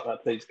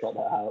 Please cut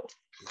that out.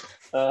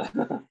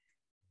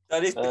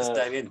 This bit's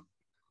staying in.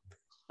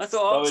 I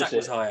thought Art Attack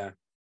was higher.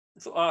 I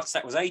thought Art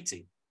Attack was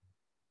 80.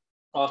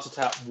 Art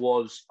Attack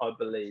was, I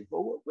believe.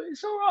 But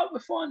it's all right,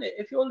 we'll find it.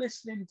 If you're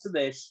listening to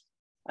this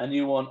and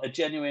you want a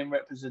genuine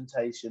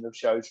representation of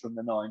shows from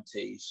the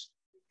 90s,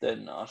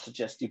 then I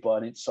suggest you buy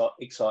an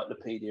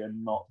encyclopedia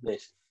and not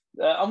this.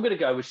 I'm going to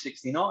go with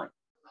 69,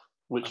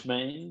 which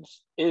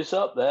means it's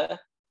up there.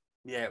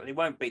 Yeah, well, it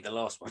won't beat the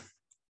last one.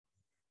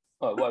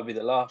 Well, it won't be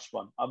the last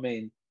one. I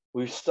mean,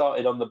 we've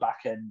started on the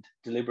back end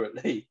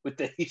deliberately with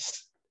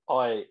these.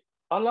 I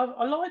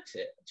liked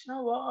it. Do you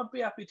know what? I'd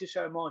be happy to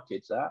show my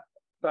kids that.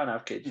 Don't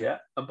have kids yet.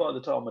 And by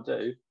the time I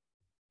do,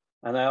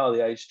 and they are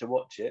the age to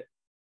watch it,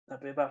 they'll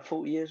be about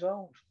 40 years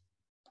old.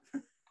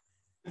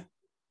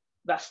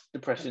 That's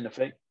depressing, I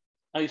think.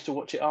 I used to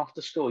watch it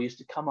after school. I used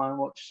to come home,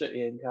 watch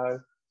City and Co.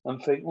 and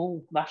think,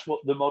 oh, that's what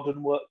the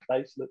modern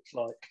workplace looks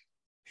like.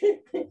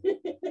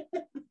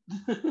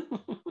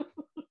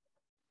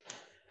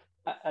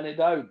 And it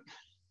don't.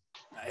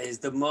 That is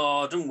the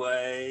modern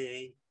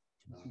way.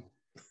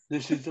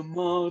 This is the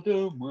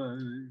modern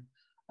way.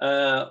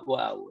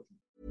 Well.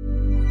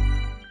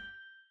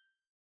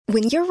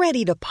 When you're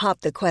ready to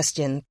pop the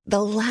question,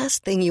 the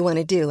last thing you want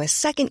to do is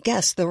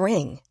second-guess the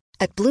ring.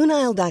 At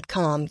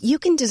BlueNile.com, you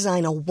can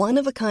design a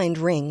one-of-a-kind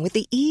ring with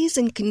the ease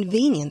and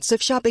convenience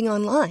of shopping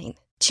online.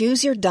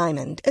 Choose your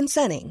diamond and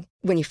setting.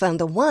 When you find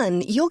the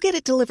one, you'll get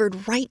it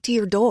delivered right to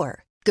your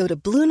door. Go to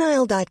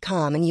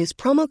BlueNile.com and use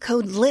promo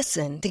code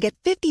LISTEN to get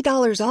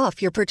 $50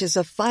 off your purchase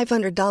of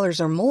 $500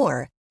 or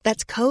more.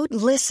 That's code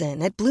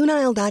LISTEN at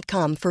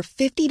BlueNile.com for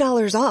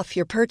 $50 off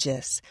your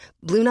purchase.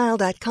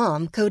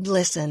 BlueNile.com, code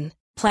LISTEN.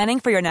 Planning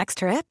for your next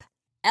trip?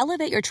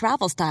 Elevate your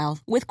travel style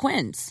with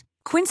Quince.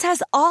 Quince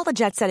has all the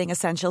jet-setting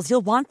essentials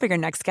you'll want for your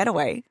next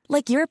getaway,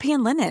 like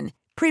European linen,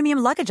 premium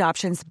luggage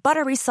options,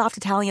 buttery soft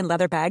Italian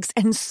leather bags,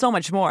 and so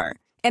much more.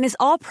 And is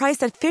all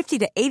priced at 50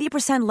 to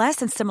 80% less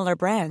than similar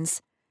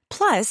brands.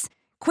 Plus,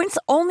 Quince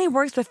only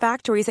works with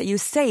factories that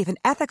use safe and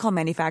ethical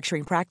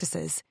manufacturing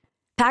practices.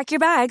 Pack your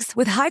bags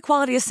with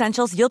high-quality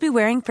essentials you'll be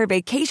wearing for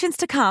vacations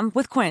to come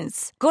with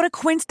Quince. Go to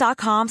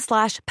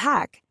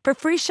quince.com/pack for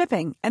free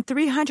shipping and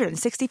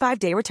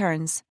 365-day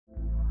returns.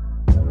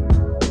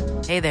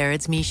 Hey there,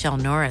 it's Michelle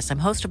Norris. I'm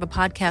host of a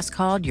podcast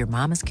called Your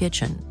Mama's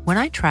Kitchen. When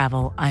I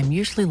travel, I'm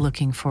usually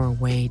looking for a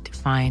way to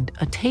find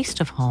a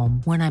taste of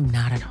home when I'm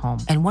not at home.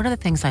 And one of the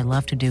things I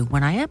love to do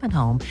when I am at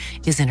home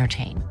is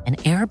entertain. And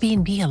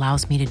Airbnb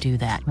allows me to do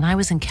that. When I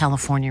was in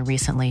California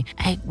recently,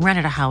 I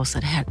rented a house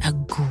that had a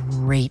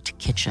great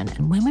kitchen.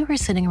 And when we were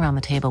sitting around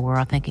the table, we were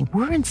all thinking,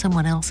 we're in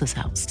someone else's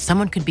house.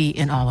 Someone could be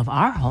in all of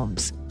our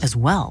homes as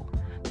well.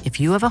 If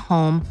you have a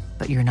home,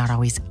 but you're not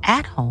always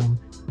at home,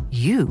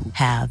 you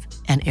have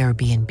an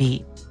Airbnb.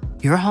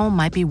 Your home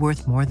might be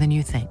worth more than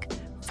you think.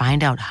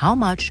 Find out how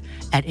much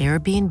at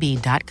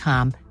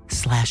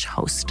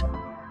airbnb.com/host.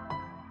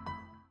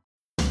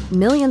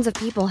 Millions of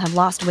people have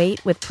lost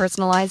weight with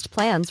personalized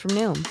plans from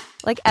Noom.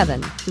 Like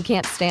Evan, who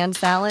can't stand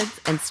salads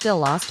and still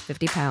lost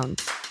 50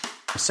 pounds.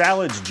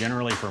 Salads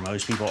generally for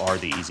most people are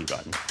the easy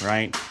button,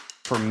 right?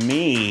 For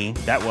me,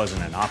 that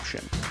wasn't an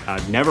option. I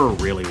never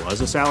really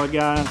was a salad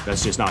guy.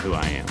 That's just not who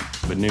I am.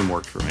 But Noom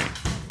worked for me.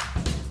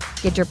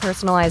 Get your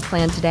personalized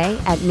plan today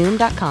at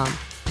Noom.com.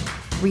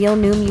 Real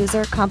Noom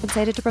user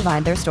compensated to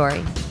provide their story.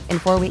 In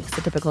 4 weeks, the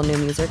typical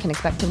Noom user can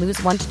expect to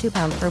lose 1 to 2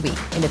 pounds per week.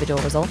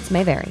 Individual results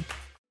may vary.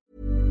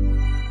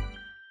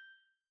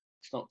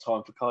 It's not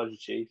time for Kaiser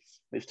Chief.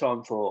 It's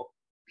time for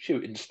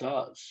Shooting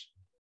Stars.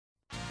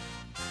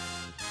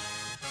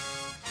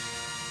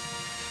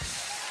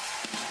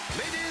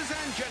 Ladies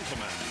and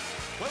gentlemen,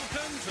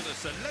 welcome to the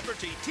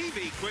celebrity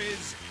TV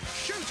quiz,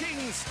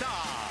 Shooting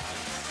Stars.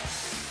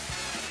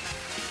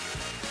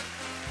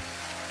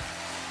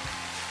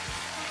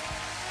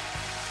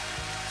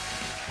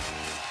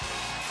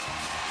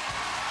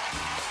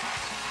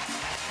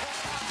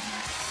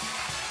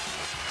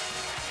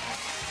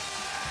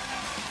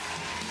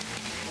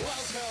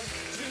 Welcome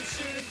to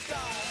Shooting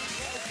Stars.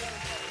 Welcome,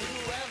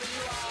 whoever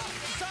you are.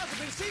 The stars have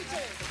been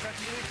seated. The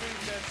freshly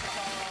created come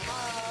along and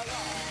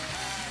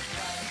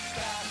let's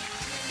start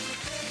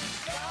shooting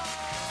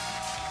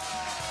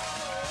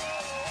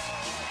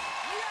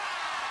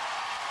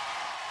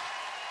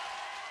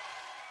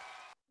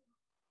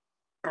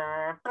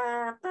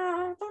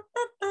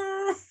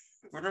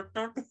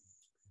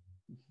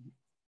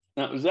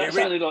That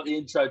sounded like the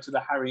intro to the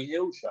Harry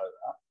Hill show,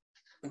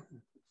 that.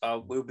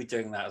 We'll be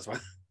doing that as well.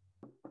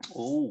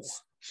 Oh,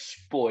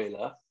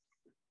 spoiler.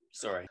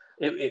 Sorry.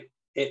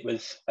 it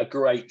was a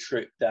great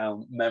trip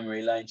down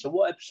memory lane. So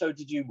what episode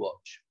did you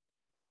watch?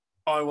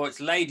 I watched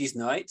Ladies'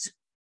 Night,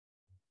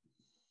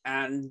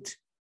 and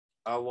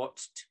I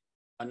watched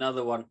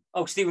another one.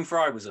 Oh, Stephen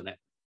Fry was on it.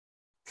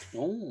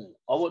 Oh,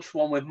 I watched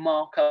one with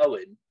Mark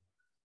Owen,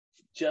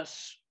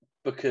 just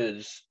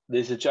because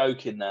there's a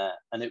joke in there,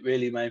 and it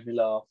really made me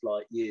laugh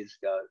like years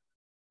ago.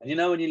 And you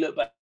know when you look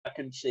back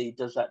and see,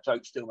 does that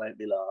joke still make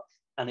me laugh?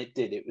 And it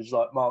did. It was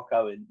like Mark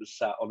Owen was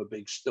sat on a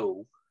big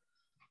stool,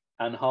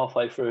 and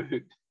halfway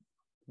through,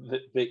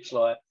 Vic's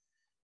like,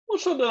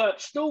 "What's under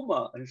that stool,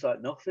 Mark?" And he's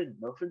like,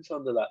 nothing's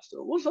under that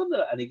stool. What's under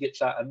that? And he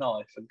gets out a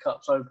knife and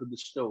cuts open the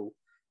stool,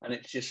 and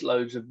it's just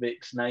loads of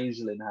Vic's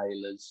nasal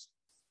inhalers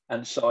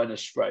and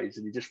sinus sprays,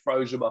 and he just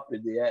throws them up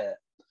in the air.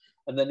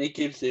 And then he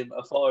gives him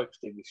a fire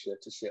extinguisher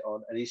to sit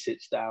on, and he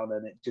sits down,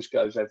 and it just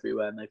goes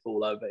everywhere, and they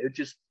fall over.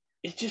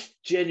 It's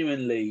just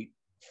genuinely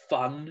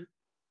fun.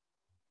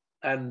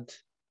 And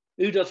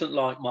who doesn't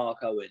like Mark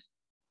Owen?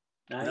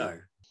 No.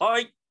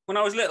 When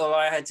I was little,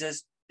 I had a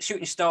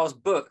Shooting Stars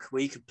book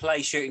where you could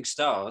play Shooting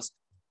Stars,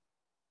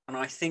 and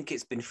I think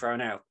it's been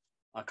thrown out.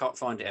 I can't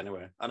find it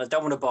anywhere, and I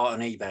don't want to buy it on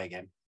eBay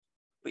again.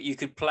 But you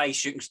could play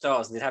Shooting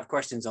Stars, and they'd have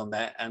questions on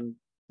there, and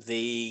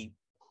the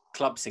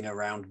club singer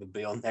round would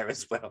be on there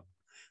as well.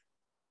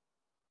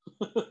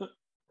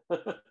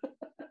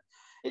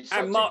 It's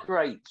such a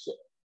great.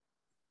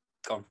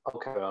 Go on. Oh,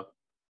 carry on.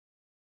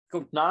 Go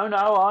on. No,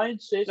 I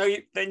insist. No,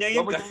 you when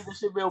go. we do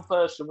this in real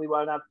person, we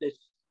won't have this.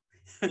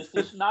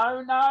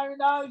 No,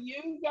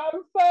 you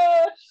go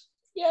first.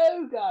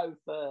 You go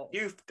first.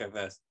 You go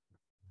first.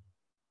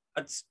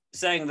 I'm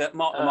saying that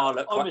Mark Lamar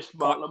looked I missed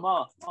Mark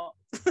Lamar.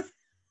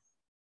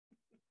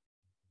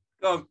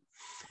 Go on.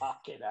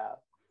 Fucking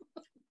hell.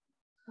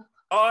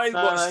 I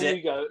watched it.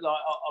 You go.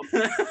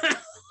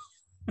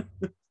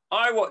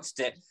 I watched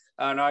it,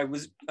 and I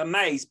was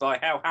amazed by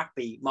how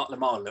happy Mark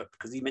Lamar looked,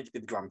 because he meant to be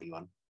the grumpy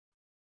one.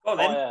 Go on,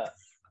 then.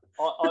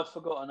 I've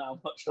forgotten how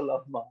much I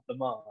love Mark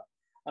Lamar.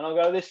 And I'll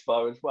go this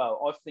far as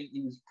well. I think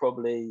he was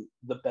probably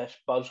the best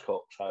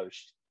Buzzcocks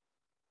host.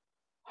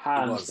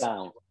 Hands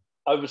down.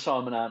 Over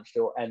Simon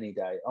Amstel any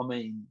day. I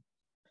mean,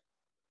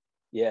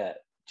 yeah.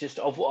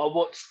 I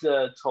watched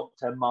the top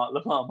 10 Mark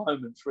Lamar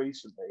moments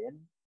recently, and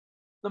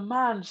the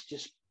man's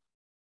just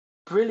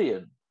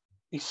brilliant.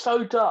 He's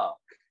so dark,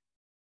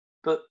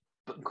 but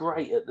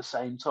great at the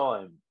same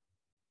time.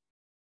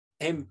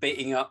 Him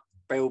beating up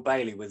Bill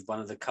Bailey with one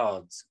of the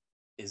cards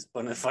is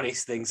one of the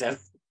funniest things ever.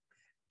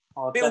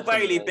 Oh, Bill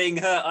definitely. Bailey being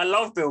hurt. I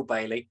love Bill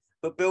Bailey,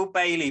 but Bill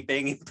Bailey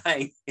being in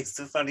pain is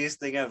the funniest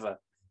thing ever.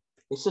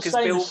 It's the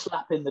same as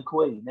slapping the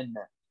Queen, isn't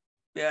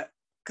it? Yeah,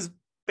 because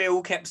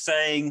Bill kept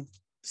saying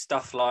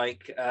stuff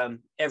like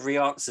every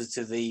answer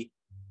to the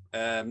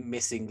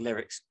missing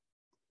lyrics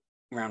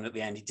round at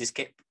the end, he just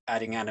kept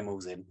adding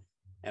animals in.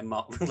 And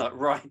Mark was like,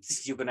 right,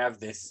 you're going to have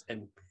this.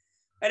 And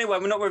anyway,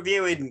 we're not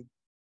reviewing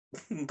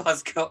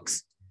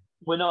Buzzcocks.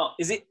 We're not.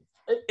 Is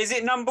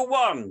it number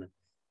 1?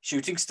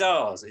 Shooting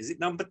Stars. Is it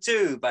number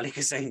 2?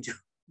 Ballycus Angel.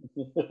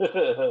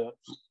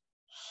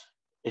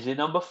 Is it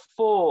number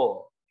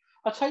 4?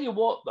 I'll tell you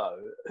what, though.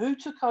 Who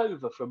took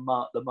over from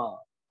Mark Lamar?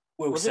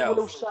 Will Was Self.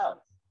 it Will Self?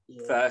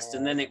 First,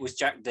 and then it was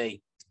Jack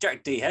D.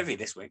 Jack D heavy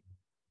this week.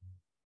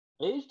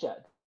 It is Jack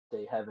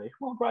D heavy.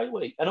 What a great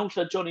week. And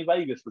also Johnny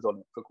Vegas was on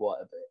it for quite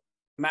a bit.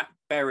 Matt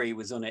Berry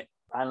was on it.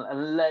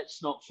 And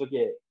let's not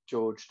forget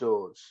George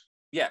Dawes.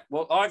 Yeah,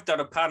 well, I've done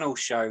a panel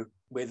show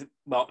with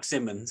Mark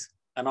Simmons,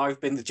 and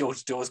I've been the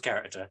George Dawes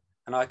character.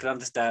 And I can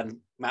understand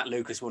Matt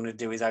Lucas wanted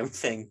to do his own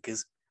thing,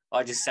 because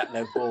I just sat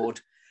there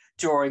bored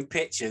drawing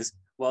pictures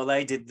while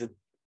they did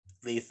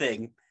the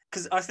thing.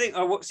 Because I think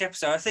I watched the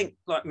episode, I think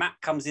like Matt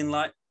comes in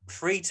like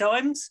 3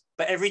 times,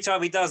 but every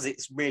time he does it,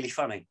 it's really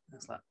funny.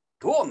 It's like,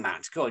 go on,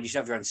 Matt, go on, you should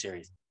have your own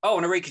series. Oh,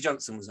 and Erika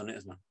Johnson was on it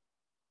as well.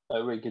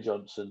 Erika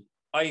Johnson.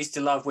 I used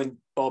to love when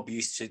Bob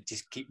used to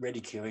just keep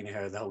ridiculing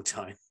her the whole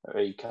time.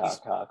 Erika.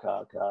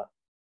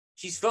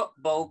 She's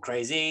football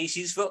crazy,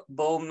 she's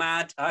football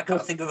mad. I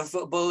can't think of a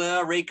footballer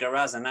Erika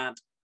hasn't had.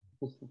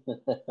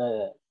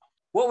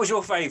 What was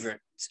your favourite?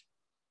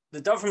 The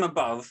Dove from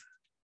Above,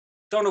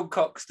 Donald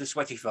Cox, the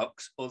sweaty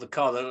fox, or the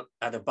car that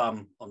had a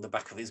bum on the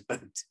back of his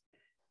boot?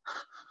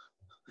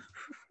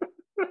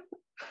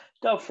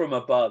 Dove from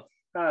Above,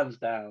 hands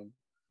down.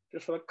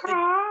 Just like,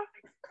 car.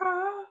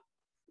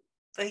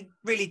 They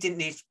really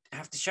didn't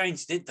have to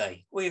change, did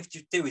they? All you have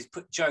to do is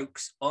put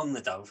jokes on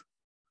the Dove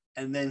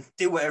and then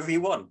do whatever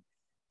you want.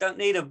 Don't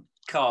need a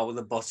car with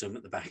a bottom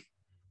at the back.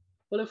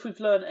 Well, if we've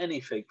learned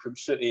anything from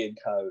Sooty and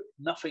Co.,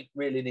 nothing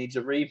really needs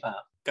a revamp.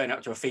 Going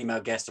up to a female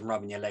guest and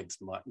rubbing your legs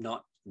might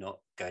not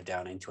go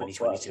down in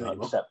 2022 well, it's not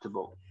anymore.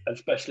 Acceptable,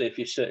 especially if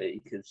you're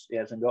Sooty, because he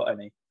hasn't got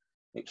any.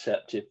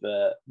 Except if,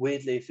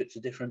 weirdly, if it's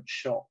a different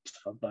shot,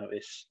 I've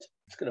noticed.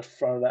 Just going to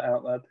throw that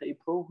out there,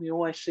 people. You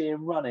always see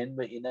him running,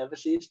 but you never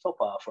see his top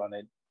half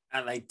running.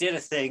 And they did a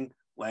thing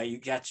where you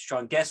had to try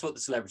and guess what the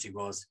celebrity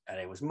was, and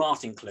it was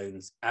Martin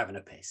Clunes having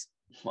a piss.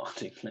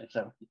 Martin Clunes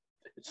having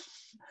a piss.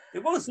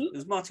 It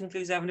was Martin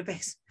Clunes having a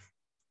piss.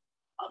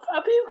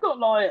 Have you got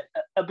like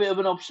a bit of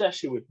an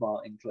obsession with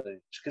Martin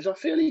Clunes? Because I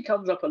feel he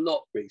comes up a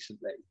lot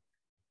recently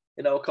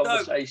in our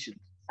conversation.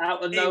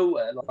 Out of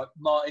nowhere, like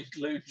Martin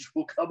Clunes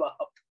will come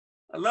up.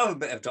 I love a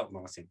bit of Doc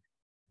Martin.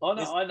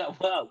 I know.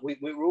 Well,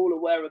 we're all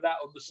aware of that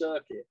on the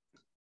circuit.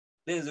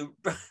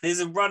 There's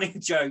a running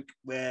joke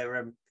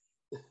where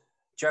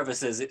Trevor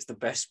says it's the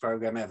best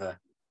program ever.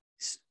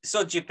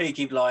 Sod your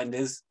Peaky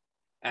Blinders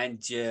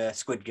and your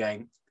Squid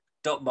Game.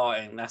 Doc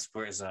Martin, that's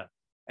where it's at.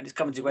 And it's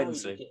coming to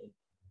Wednesday.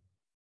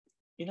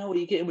 You know what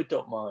you're getting with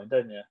Doc Martin,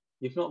 don't you?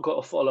 You've not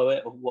got to follow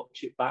it or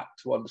watch it back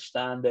to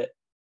understand it.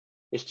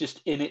 It's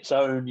just in its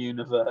own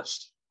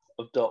universe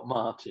of Doc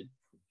Martin.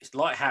 It's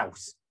like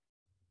House.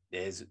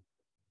 There's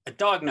a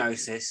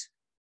diagnosis,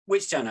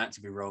 which turned out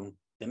to be wrong.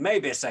 There may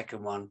be a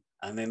second one,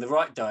 and then the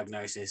right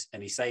diagnosis,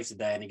 and he saves the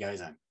day and he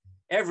goes home.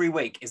 Every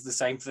week is the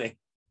same thing.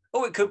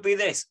 Oh, it could be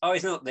this. Oh,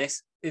 it's not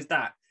this. It's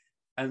that.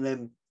 And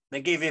then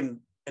they give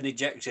him an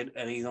injection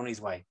and he's on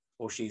his way,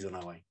 or she's on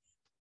her way.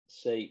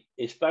 See,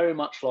 it's very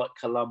much like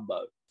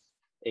Columbo.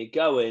 He'd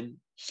go in,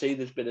 see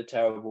there's been a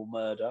terrible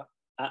murder,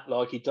 act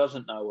like he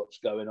doesn't know what's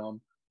going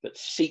on, but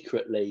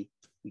secretly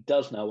he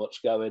does know what's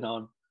going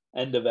on.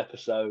 End of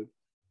episode.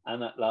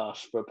 And that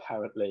lasts for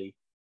apparently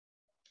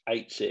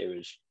 8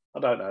 series. I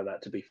don't know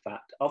that to be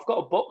fact. I've got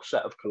a box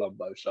set of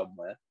Columbo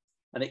somewhere,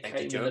 and it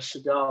came in a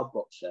cigar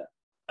box set.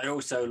 I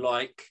also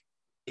like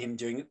him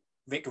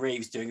Vic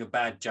Reeves doing a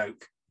bad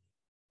joke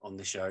on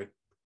the show.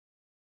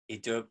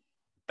 He'd do a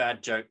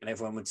bad joke and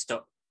everyone would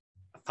stop.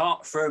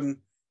 Apart from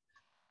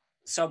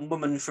some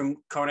woman from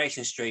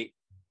Coronation Street,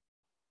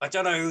 I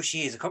don't know who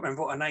she is. I can't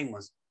remember what her name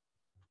was.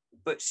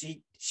 But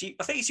she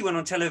I think she went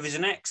on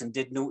Television X and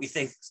did naughty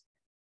things.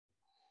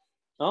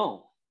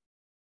 Oh.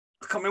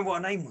 I can't remember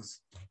what her name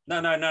was.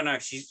 No.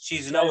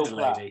 She's an older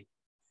lady.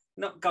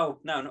 Not Gold.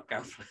 No, not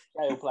Gold.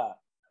 Gail Platt.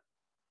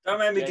 Don't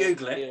make me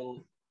Google it.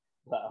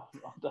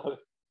 No,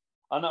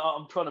 I know.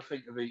 I'm trying to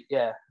think of it.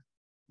 Yeah,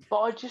 but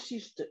I just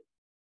used to.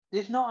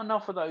 There's not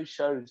enough of those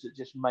shows that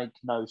just make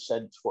no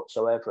sense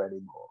whatsoever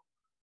anymore.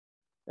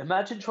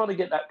 Imagine trying to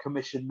get that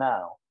commission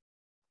now.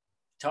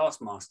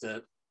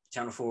 Taskmaster,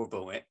 Channel 4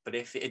 bought it, but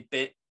if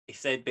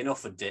they'd been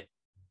offered it,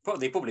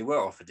 they probably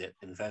were offered it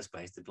in the first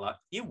place. They'd be like,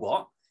 "You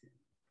what?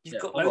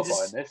 You've got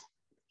loads of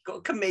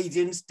got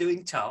comedians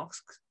doing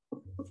tasks.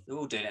 They're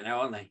all doing it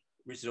now, aren't they?"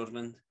 Richard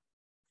Osman.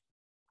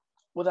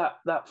 Well,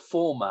 that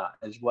format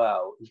as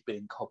well is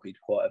being copied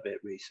quite a bit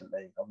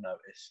recently, I've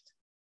noticed.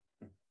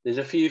 There's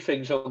a few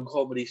things on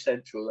Comedy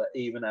Central that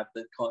even have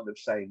the kind of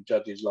same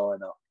judges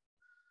lineup.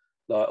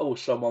 Like,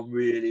 someone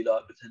really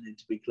like pretending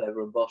to be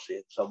clever and bossy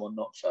and someone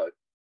not so.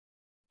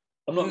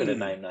 I'm not going to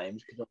name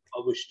names because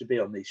I wish to be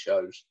on these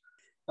shows.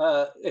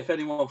 If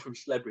anyone from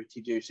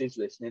Celebrity Juice is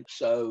listening,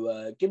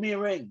 so give me a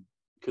ring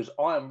because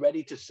I am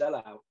ready to sell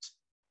out.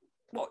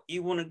 What,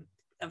 you want to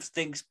have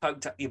things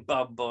poked up your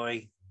bum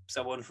by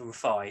someone from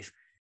 5?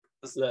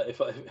 Look,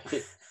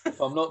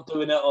 if I'm not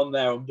doing it on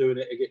there, I'm doing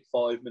it to get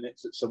 5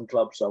 minutes at some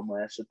club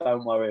somewhere, so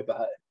don't worry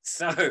about it.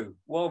 So,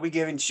 what are we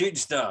giving Shooting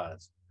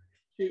Stars?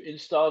 Shooting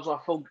Stars, I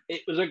thought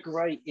it was a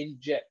great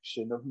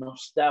injection of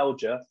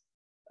nostalgia.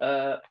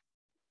 I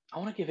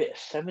want to give it a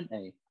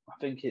 70. I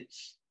think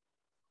it's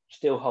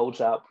still holds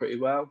out pretty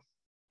well.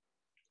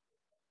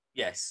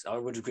 Yes, I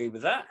would agree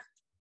with that.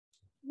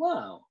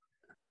 Wow.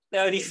 They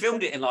only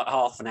filmed it in like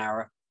half an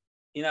hour.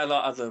 You know,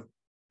 like other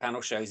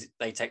panel shows,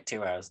 they take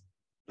 2 hours.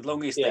 The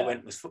longest they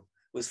went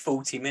was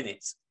 40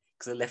 minutes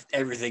because they left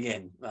everything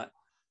in. Like,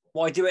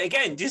 why do it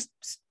again? Just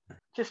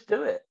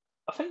do it.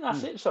 I think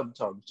that's it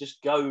sometimes.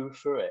 Just go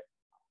through it.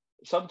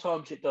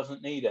 Sometimes it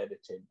doesn't need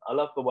editing. I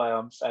love the way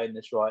I'm saying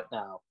this right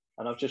now.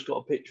 And I've just got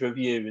a picture of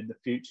you in the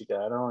future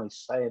going, oh,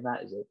 he's saying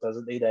that, is it?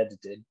 Doesn't need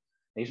editing.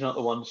 He's not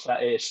the one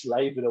sat here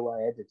slaving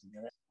away editing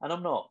it. And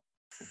I'm not.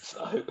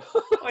 So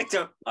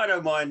I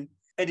don't mind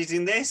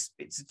editing this.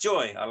 It's a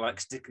joy. I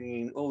like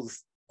sticking in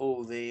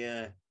all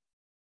the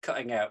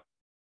cutting out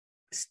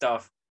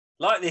stuff.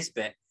 Like this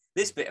bit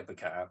will be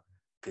cut out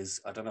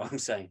because I don't know what I'm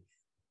saying.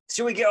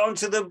 Shall we get on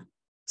to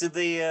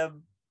the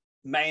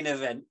main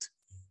event?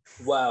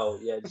 Well,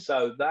 yeah.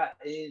 So that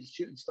is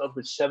Shooting Stars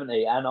with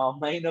 70, and our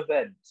main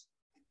event.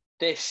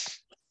 This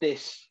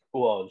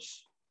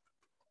was.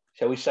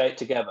 Shall we say it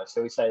together?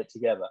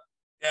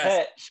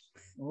 Yes. Pets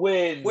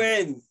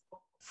win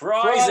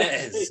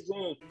prizes.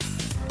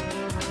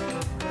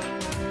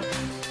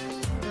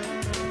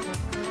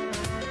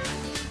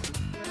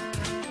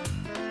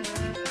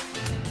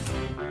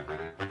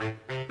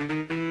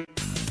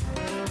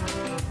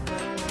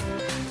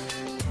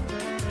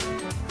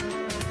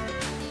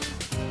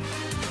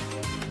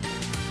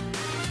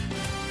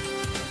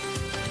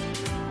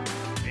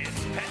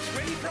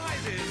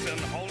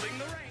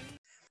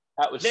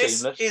 That was this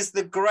seamless. Is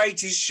the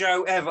greatest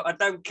show ever. I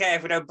don't care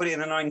if we don't put it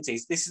in the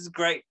 90s. This is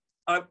great.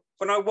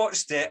 When I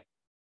watched it,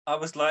 I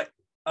was like,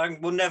 I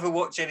will never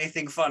watch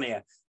anything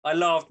funnier. I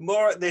laughed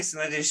more at this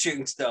than I did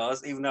Shooting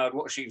Stars, even though I'd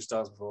watched Shooting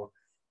Stars before.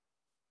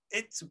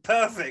 It's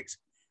perfect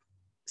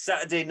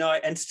Saturday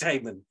night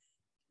entertainment.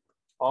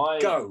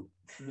 Go.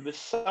 There was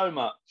so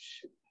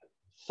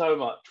so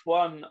much.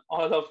 One,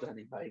 I love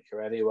Danny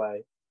Baker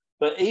anyway,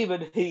 but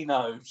even he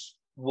knows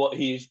what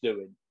he is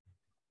doing.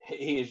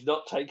 He is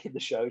not taking the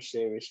show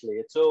seriously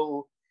at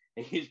all.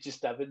 He's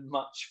just having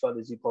much fun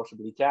as he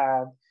possibly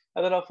can.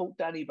 And then I thought,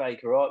 Danny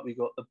Baker, right, we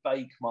got the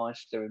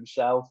Bakemeister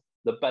himself.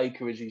 The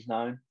Baker, as he's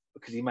known,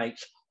 because he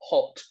makes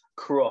hot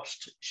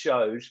crossed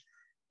shows.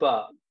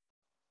 But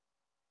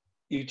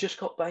you just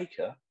got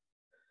Baker.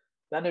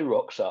 Then who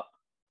rocks up?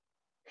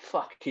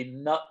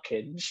 Fucking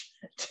Nutkins.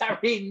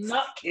 Terry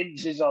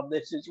Nutkins is on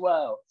this as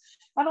well.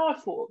 And I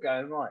thought,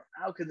 going, right,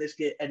 how can this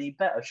get any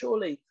better?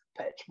 Surely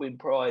pets win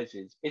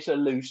prizes. It's a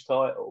loose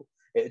title.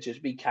 It'd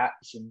just be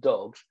cats and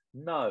dogs.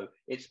 No,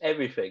 it's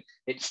everything.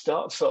 It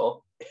starts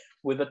off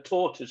with a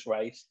tortoise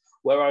race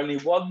where only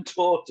one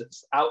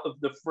tortoise out of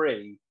the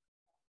 3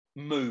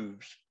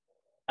 moves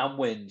and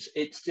wins.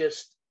 It's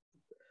just,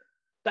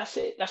 that's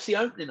it. That's the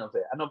opening of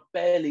it. And I've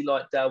barely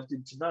delved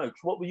into notes.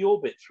 What were your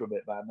bits from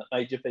it, man, that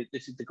made you think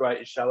this is the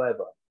greatest show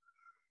ever?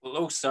 Well,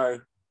 also,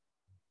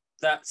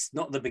 that's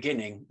not the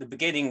beginning. The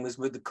beginning was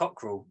with the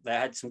cockerel. They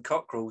had some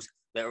cockerels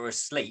that were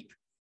asleep,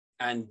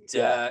 and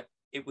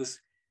it was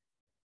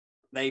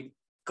they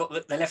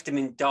left them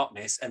in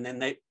darkness, and then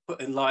they put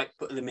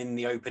them in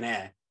the open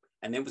air,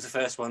 and it was the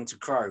first one to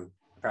crow.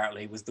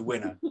 Apparently, was the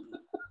winner.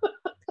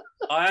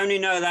 I only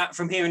know that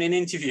from hearing an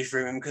interview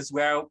from him because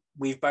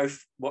we've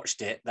both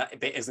watched it. That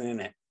bit isn't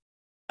in it,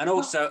 and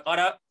also I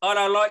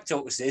don't like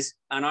tortoises,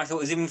 and I thought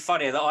it was even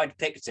funnier that I'd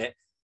picked it,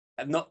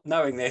 and not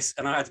knowing this,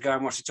 and I had to go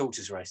and watch the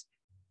tortoise race.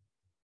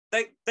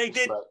 They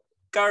did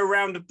go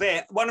around a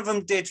bit. One of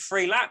them did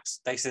 3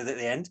 laps, they said at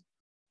the end.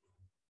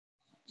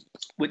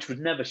 Which was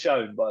never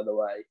shown, by the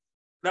way.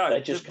 No,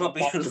 they just come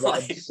back to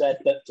that and said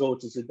that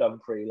tortoise had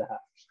done 3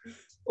 laps.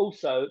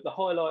 Also, the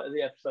highlight of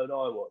the episode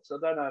I watched, I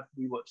don't know if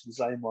we watched the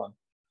same one,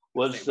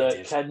 was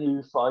Can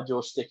You Find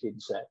Your Stick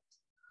Insect?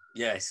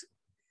 Yes.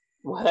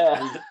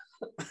 Where?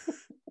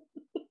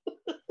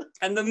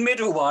 And the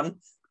middle one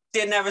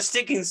didn't have a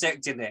stick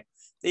insect in it.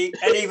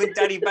 And even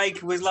Danny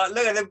Baker was like,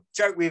 look at the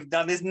joke we've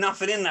done, there's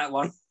nothing in that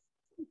one.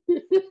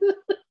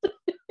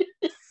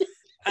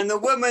 And the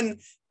woman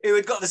who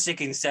had got the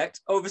stick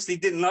insect obviously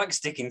didn't like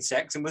stick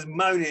insects and was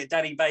moaning at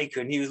Danny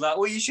Baker, and he was like,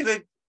 well, you should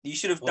have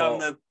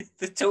done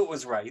the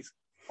tortoise race.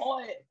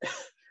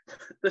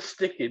 The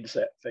stick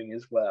insect thing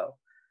as well.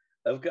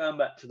 Of going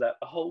back to that,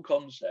 the whole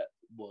concept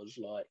was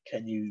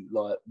can you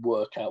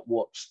work out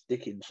what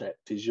stick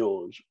insect is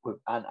yours?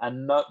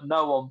 And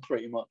no one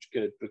pretty much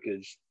could,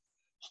 because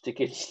stick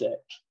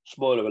insects,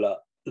 spoiler alert,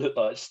 look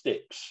like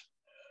sticks.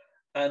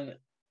 And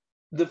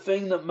the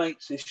thing that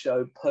makes this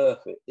show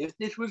perfect, if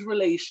this was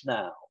released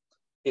now,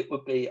 it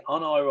would be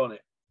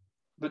unironic.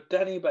 But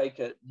Danny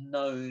Baker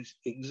knows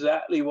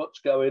exactly what's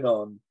going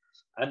on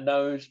and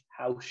knows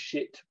how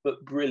shit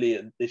but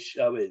brilliant this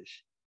show is.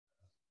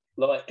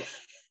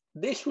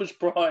 This was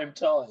prime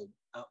time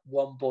at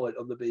one point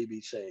on the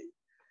BBC.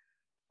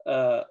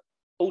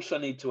 Also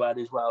need to add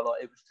as well,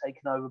 it was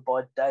taken over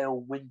by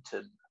Dale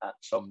Winton at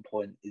some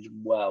point as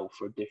well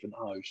for a different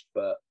host.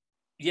 But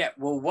yeah,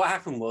 well, what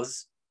happened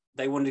was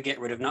they wanted to get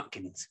rid of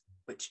Nutkins,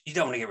 which you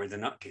don't want to get rid of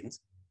the Nutkins.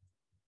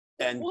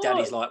 And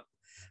what?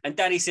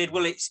 Danny said,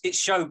 well, it's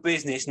show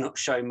business, not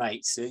show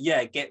mates. So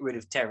yeah, get rid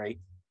of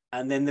Terry.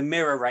 And then the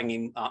Mirror rang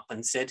him up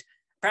and said,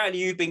 apparently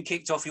you've been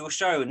kicked off your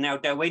show and now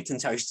Dale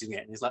Winton's hosting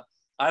it. And he's like,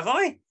 have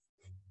I?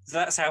 So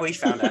that's how he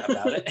found out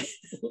about it.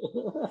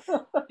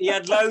 He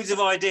had loads of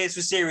ideas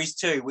for series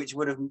 2, which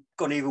would have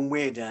gone even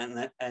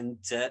weirder, and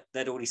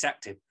they'd already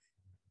sacked him.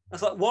 I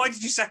was like, why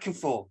did you sack him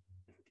for?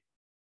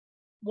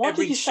 Why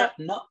did you sack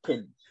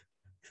Nutkins?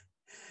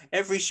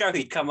 Every show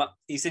he'd come up,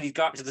 he said he'd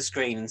go up to the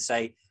screen and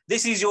say,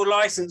 this is your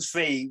license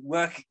fee.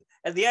 Work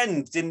at the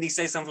end, didn't he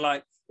say something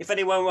like, if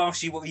anyone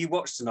asks you what you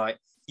watched tonight,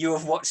 you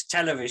have watched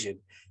television.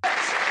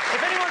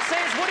 If anyone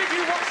says, what did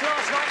you watch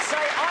last night,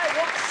 say, I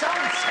watched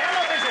some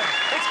television.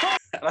 It's called...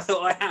 And I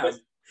thought, I have.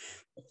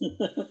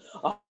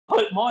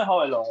 My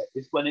highlight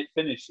is when it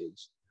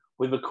finishes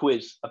with a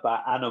quiz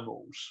about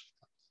animals.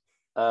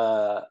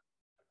 And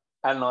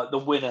the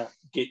winner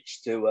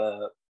gets to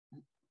go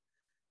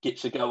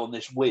on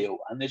this wheel,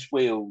 and this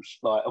wheel's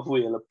a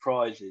wheel of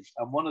prizes.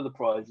 And one of the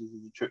prizes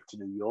is a trip to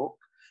New York,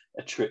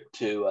 a trip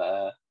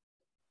to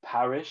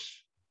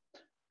Paris,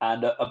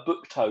 and a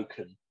book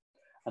token.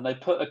 And they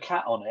put a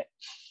cat on it.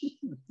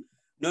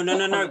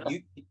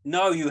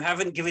 No, you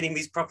haven't given him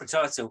his proper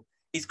title.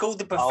 He's called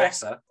the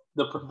Professor.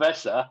 The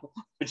Professor,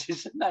 which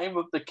is the name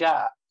of the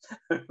cat,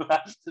 who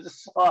has to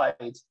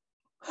decide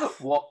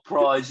what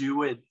prize you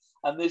win.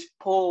 And this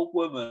poor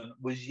woman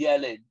was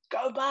yelling,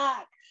 go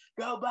back,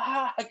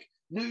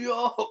 New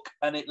York.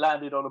 And it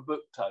landed on a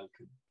book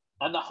token.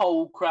 And the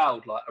whole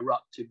crowd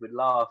erupted with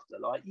laughter.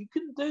 You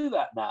can do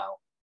that now.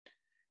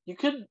 You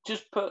couldn't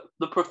just put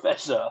the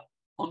Professor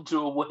onto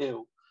a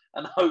wheel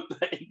and hope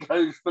that it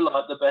goes for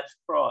the best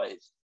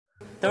prize.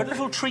 There are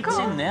little treats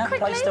in there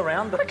placed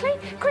around. Quickly.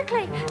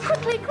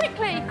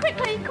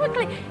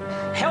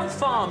 Health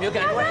Farm, you're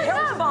going to a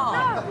Health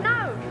Farm.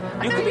 No.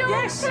 New York,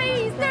 yes.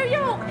 Please, New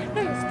York.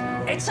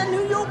 It's a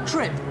New York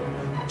trip.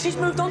 She's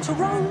moved on to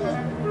Rome.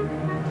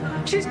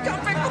 She's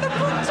come back with a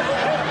book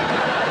token.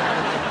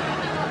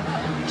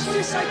 What do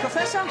you say,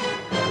 Professor?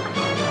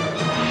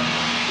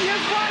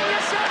 You've won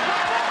yourself a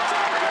book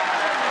token.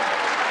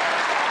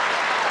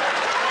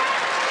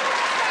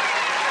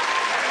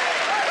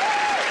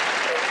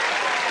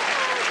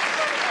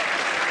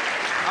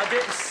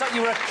 So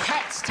you were a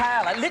cat's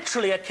tail,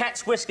 literally a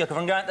cat's whisker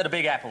from going to the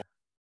Big Apple.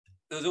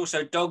 There was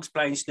also dogs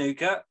playing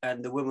snooker,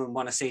 and the woman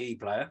won a CD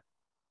player,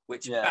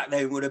 which back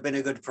then would have been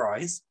a good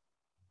prize.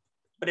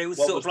 But it was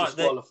sort of like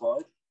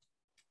disqualified?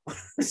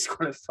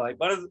 Disqualified.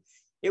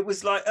 It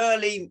was like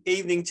early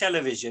evening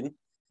television,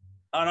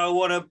 and I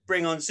want to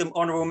bring on some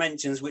honourable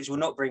mentions, which will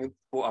not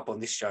brought up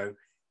on this show.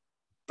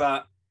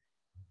 But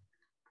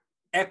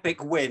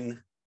epic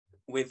win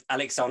with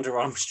Alexander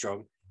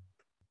Armstrong.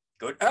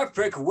 Good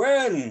epic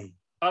win.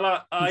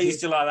 I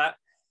used to like that.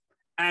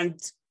 And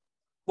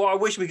what I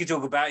wish we could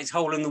talk about is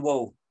Hole in the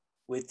Wall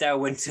with Dale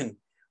Winton,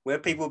 where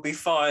people would be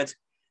fired.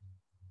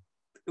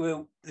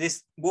 Well,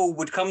 this wall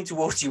would come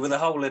towards you with a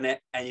hole in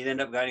it, and you'd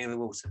end up going in the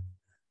water.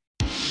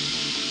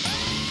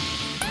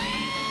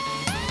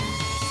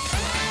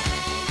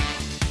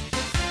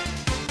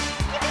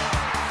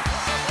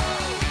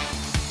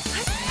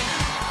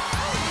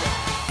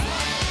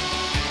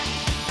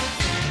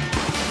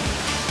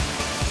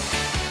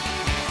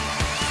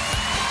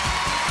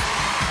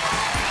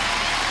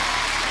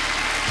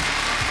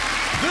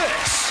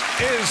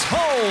 Is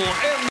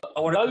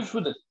Hole in Those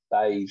were the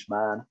days,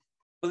 man.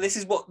 Well, this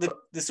is what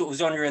the sort of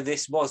genre of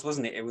this was,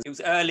 wasn't it? It was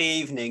early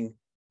evening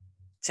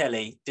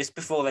telly, just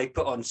before they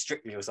put on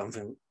Strictly or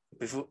something.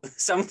 Before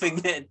something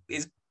that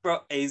is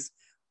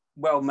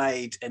well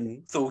made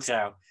and thought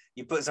out.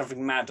 You put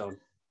something mad on.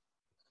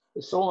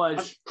 It's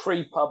almost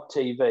pre-pub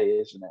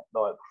TV, isn't it?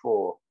 Like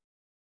before.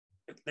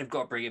 They've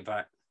got to bring it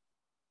back.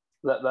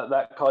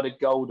 That kind of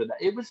golden.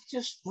 It was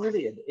just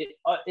brilliant.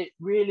 It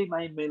really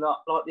made me like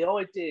the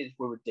ideas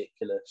were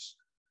ridiculous.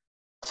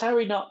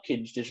 Terry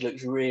Nutkins just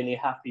looks really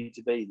happy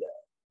to be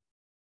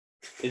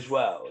there as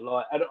well. And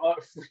I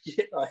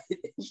forget,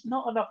 there's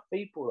not enough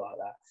people like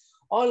that.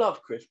 I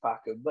love Chris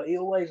Packham, but he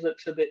always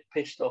looks a bit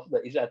pissed off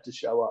that he's had to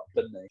show up,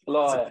 doesn't he?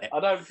 I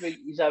don't think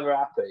he's ever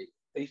happy.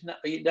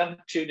 You don't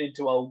tune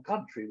into old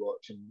Country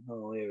Watch and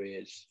here he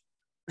is,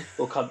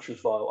 or Country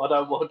File. I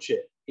don't watch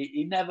it.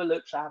 He never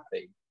looks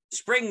happy.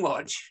 Spring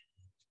Watch.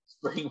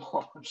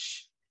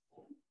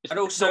 It's and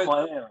also,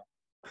 not my era.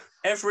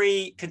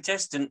 Every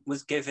contestant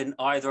was given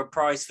either a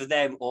prize for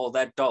them or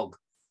their dog.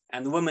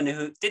 And the woman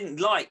who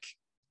didn't like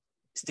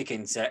stick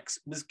insects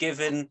was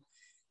given...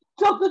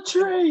 Got the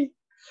tree!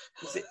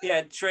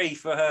 Tree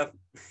for her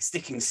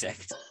stick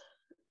insect.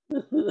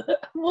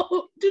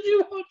 Well, did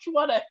you watch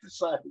one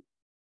episode?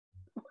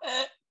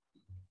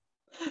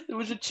 There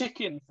was a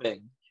chicken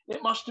thing.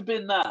 It must have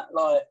been that,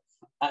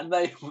 and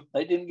they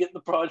didn't get the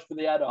prize for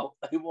the adult.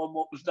 They won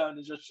what was known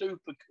as a super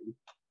coop.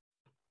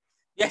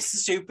 Yes, the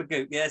super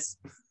coop, yes.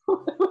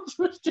 It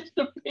was just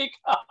a big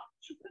hut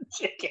of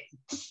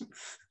chickens.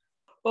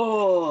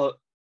 Oh,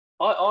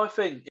 I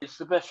think it's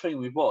the best thing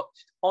we've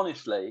watched,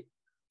 honestly.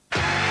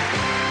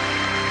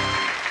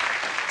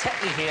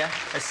 Tetley here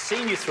has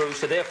seen you through,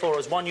 so therefore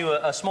has won you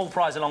a small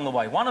prize along the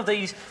way. One of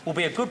these will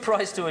be a good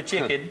prize to a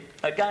chicken.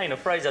 Again, a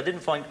phrase I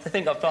didn't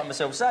think I'd find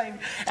myself saying.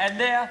 And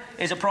there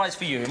is a prize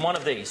for you in one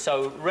of these.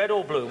 So, red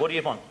or blue, what do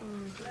you want?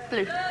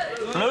 Blue.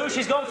 Blue?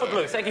 She's gone for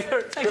blue. Thank you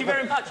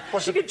very much.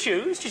 She can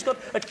choose. She's got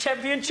a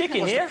champion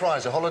chicken here. What's the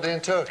prize? A holiday in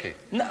Turkey?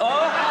 No.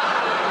 Oh.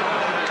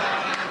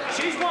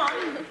 She's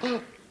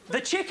won the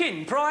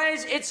chicken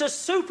prize. It's a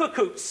super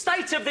coop,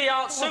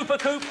 state-of-the-art super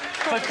coop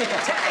for Tetley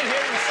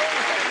here in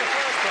Salisbury in the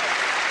first place.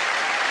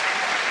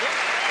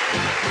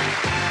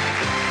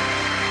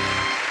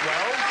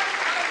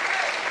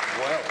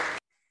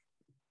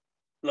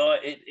 Well.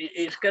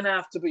 It's going to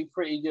have to be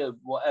pretty good,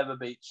 whatever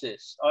beats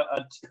this.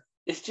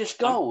 It's just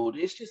gold.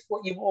 It's just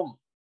what you want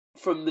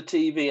from the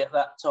TV at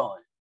that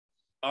time.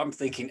 I'm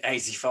thinking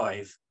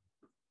 85.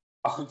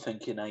 I'm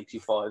thinking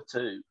 85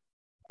 too.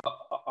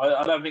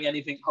 I don't think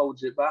anything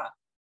holds it back.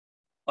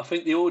 I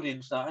think the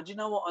audience now, and do you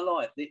know what I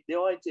like? The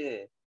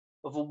idea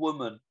of a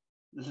woman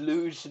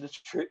losing a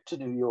trip to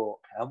New York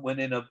and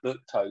winning a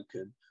book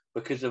token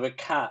because of a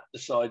cat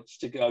decides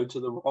to go to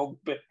the wrong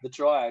bit of the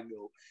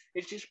triangle.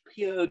 It's just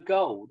pure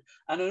gold.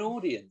 And an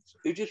audience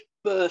who just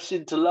bursts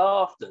into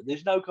laughter.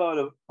 There's no kind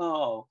of,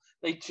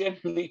 they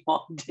genuinely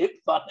find it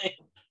funny.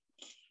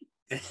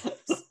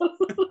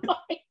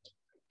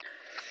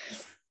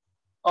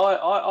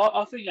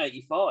 I think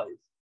 85.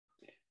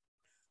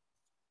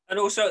 And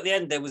also at the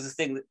end, there was a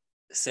thing that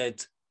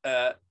said,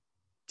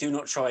 do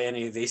not try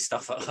any of these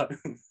stuff at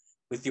home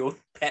with your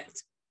pet.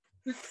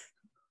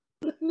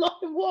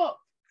 Like what?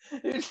 I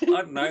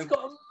don't know. It's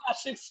got a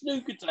massive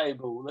snooker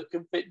table that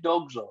can fit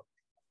dogs on.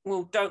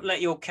 Well, don't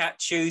let your cat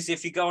choose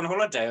if you go on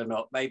holiday or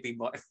not. Maybe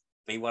might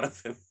be one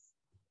of them.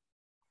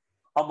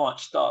 I might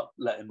start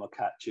letting my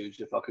cat choose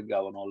if I could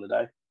go on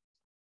holiday.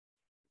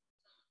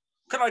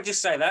 Can I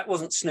just say that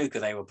wasn't snooker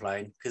they were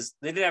playing? Because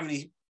they didn't have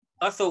any...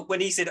 I thought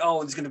when he said,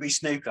 there's going to be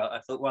snooker, I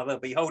thought, well, they'll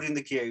be holding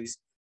the cues.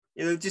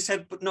 They'll just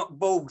knock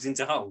bulbs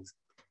into holes.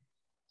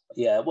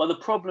 Yeah, well, the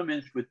problem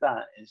is with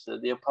that is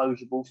that the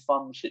opposable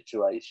thumb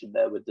situation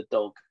there with the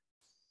dog.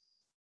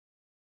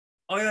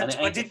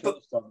 I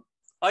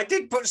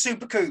did put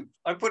Super Coop.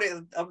 I put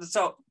it up the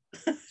top.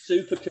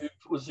 Super Coop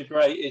was the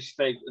greatest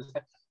thing.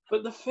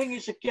 But the thing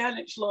is, again,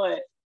 it's like,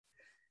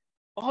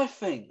 I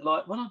think,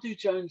 like, when I do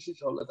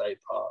Jones's Holiday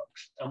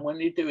Parks, and when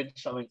you're doing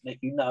something that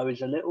you know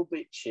is a little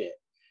bit shit,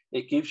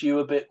 it gives you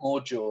a bit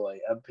more joy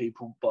and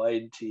people buy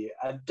into you.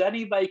 And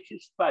Danny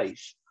Baker's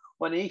face,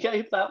 when he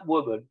gave that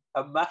woman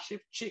a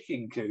massive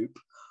chicken coop,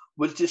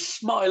 was just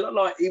smiling,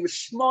 like he was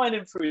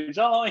smiling through his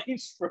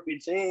eyes, through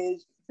his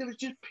ears. It was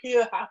just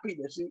pure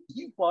happiness.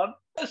 You won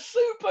a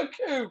Super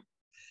Coop.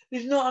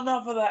 There's not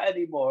enough of that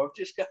anymore. I've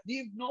just got,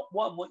 you've not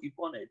won what you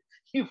wanted.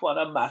 You've won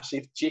a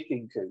massive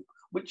chicken coop,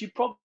 which you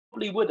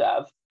probably would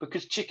have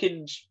because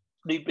chickens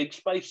need big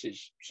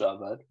spaces. So I've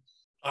heard.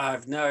 I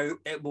have no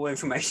more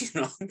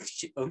information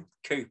on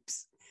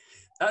coops.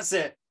 That's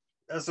it.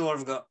 That's all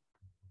I've got.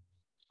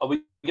 Are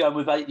we going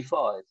with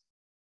 85?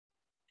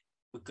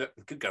 We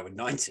could go with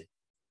 90.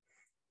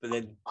 But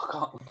then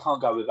I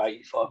can't go with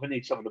 85. We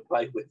need someone to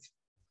play with.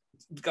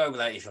 Go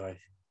with 85.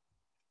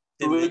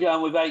 We're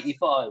going with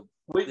 85,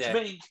 which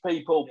means,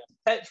 people,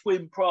 Pets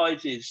Win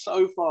Prizes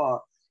so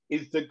far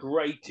is the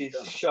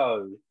greatest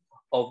show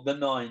of the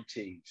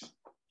 90s.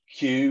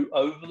 Cue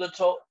over the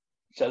top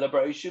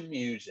celebration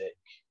music.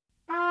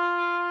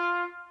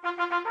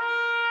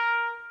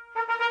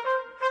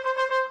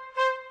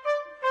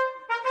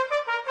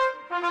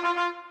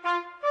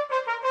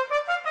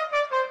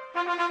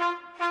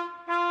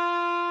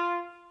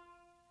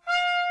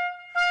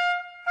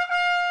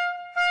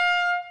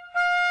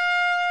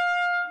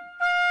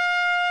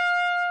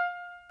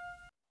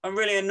 I'm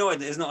really annoyed that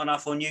there's not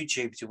enough on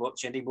YouTube to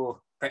watch any more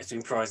Pets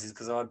Win Prizes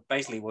because I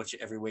basically watch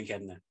it every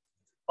weekend now.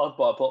 I'd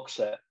buy a box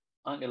set.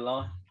 I ain't gonna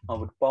lie. I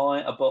would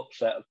buy a box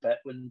set of Pets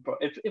Win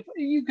Prizes. If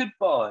you could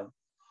buy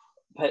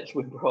Pets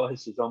Win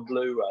Prizes on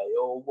Blu-ray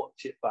or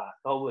watch it back,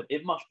 I would.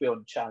 It must be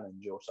on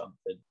Challenge or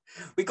something.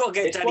 We got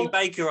to get Danny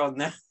Baker on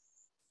there.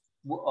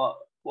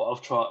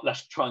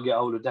 Let's try and get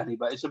hold of Danny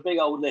Baker. It's a big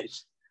old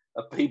list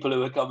of people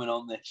who are coming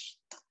on this.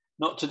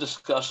 Not to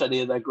discuss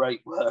any of their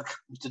great work,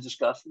 to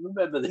discuss.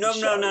 Remember this?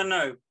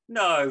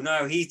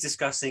 No. He's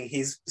discussing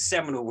his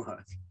seminal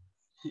work.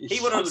 He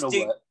went off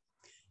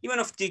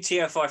to do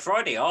TFI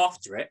Friday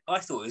after it. I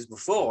thought it was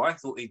before. I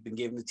thought he'd been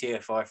given the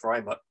TFI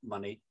Friday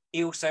money.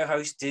 He also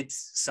hosted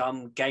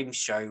some game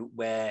show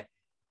where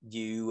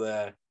you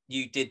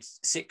did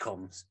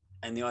sitcoms,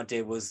 and the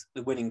idea was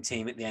the winning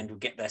team at the end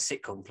would get their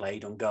sitcom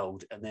played on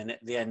gold, and then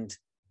at the end,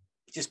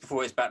 just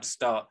before it's about to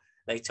start,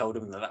 they told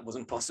him that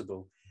wasn't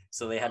possible.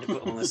 So they had to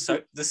put on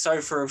the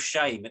sofa of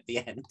shame at the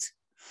end.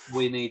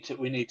 We need to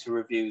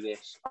review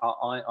this.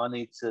 I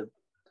need to.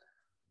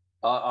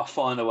 I'll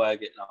find a way of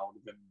getting hold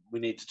of him. We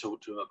need to talk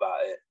to him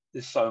about it.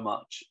 There's so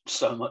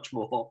much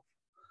more.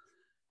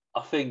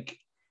 I think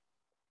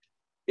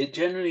it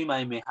generally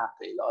made me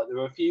happy. Like, there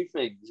are a few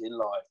things in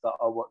life that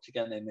I watch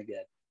again and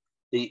again.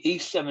 The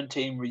East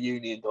 17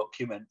 reunion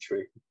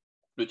documentary,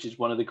 which is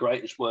one of the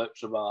greatest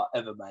works of art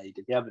ever made.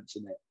 If you haven't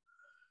seen it,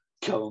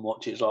 go and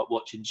watch it. It's like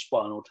watching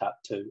Spinal Tap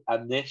 2.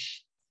 And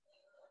this,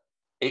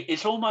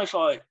 it's almost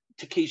like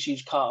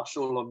Takeshi's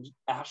Castle on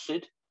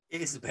acid.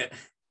 It is a bit.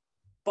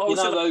 But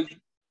also,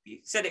 you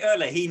said it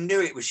earlier, he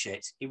knew it was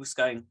shit. He was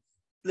going,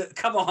 look,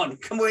 come on,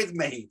 come with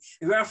me.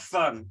 We have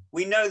fun.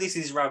 We know this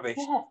is rubbish.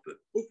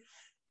 Yeah,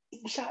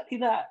 exactly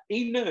that.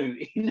 He knew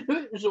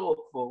it was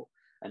awful.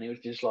 And he was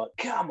just like,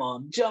 come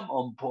on, jump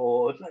on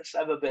board. Let's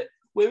have a bit.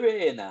 We're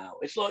here now.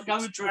 It's like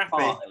going to a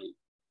party.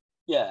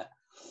 Yeah.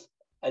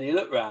 And you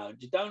look round,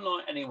 you don't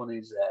like anyone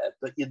who's there,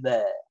 but you're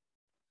there.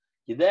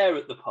 You're there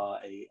at the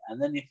party,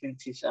 and then you think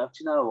to yourself,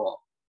 do you know what?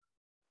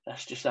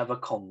 Let's just have a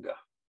conga.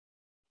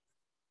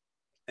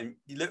 And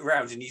you look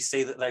around and you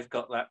see that they've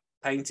got that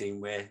painting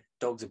where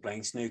dogs are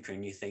playing snooker,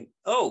 and you think,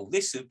 oh,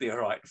 this would be all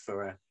right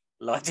for a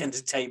light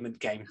entertainment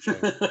game show.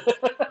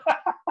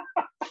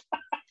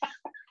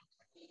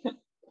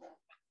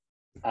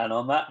 And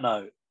on that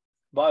note,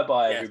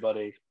 bye-bye,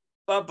 everybody.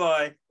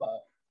 Bye-bye. Bye.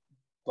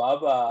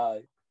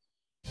 Bye-bye.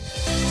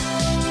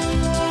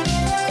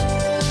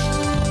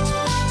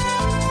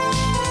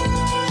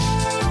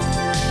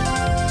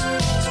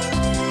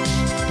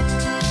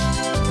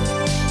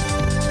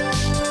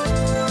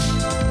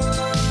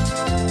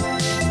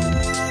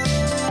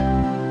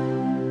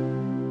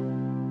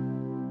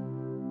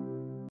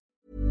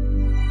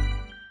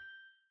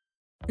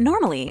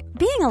 Normally,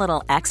 being a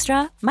little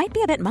extra might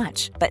be a bit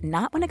much, but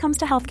not when it comes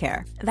to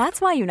healthcare.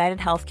 That's why United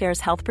Healthcare's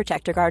Health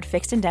Protector Guard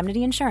fixed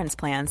indemnity insurance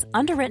plans,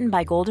 underwritten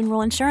by Golden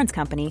Rule Insurance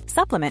Company,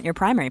 supplement your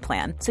primary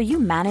plan so you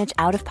manage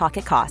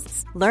out-of-pocket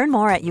costs. Learn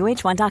more at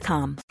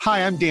UH1.com. Hi,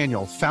 I'm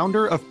Daniel,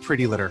 founder of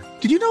Pretty Litter.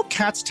 Did you know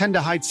cats tend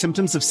to hide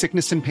symptoms of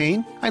sickness and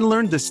pain? I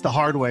learned this the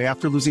hard way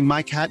after losing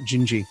my cat,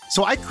 Gingy.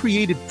 So I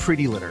created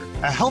Pretty Litter,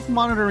 a health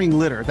monitoring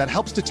litter that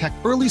helps detect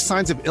early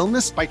signs of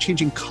illness by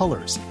changing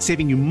colors,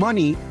 saving you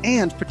money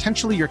and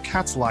potentially your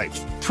cat's life.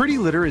 Pretty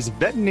Litter is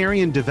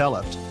veterinarian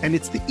developed, and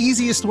it's the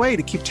easiest way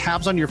to keep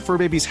tabs on your fur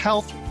baby's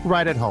health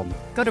right at home.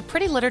 Go to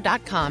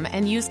prettylitter.com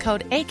and use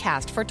code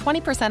ACAST for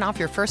 20% off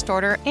your first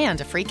order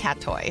and a free cat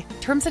toy.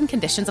 Terms and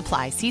conditions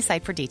apply. See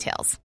site for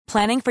details.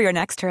 Planning for your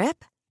next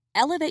trip?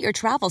 Elevate your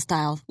travel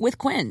style with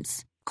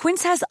Quince.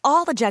 Quince has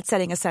all the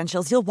jet-setting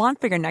essentials you'll want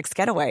for your next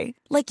getaway,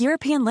 like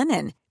European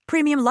linen,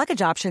 premium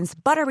luggage options,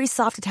 buttery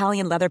soft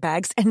Italian leather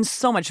bags, and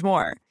so much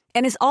more.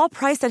 And is all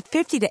priced at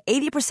 50 to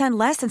 80%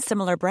 less than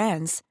similar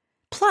brands.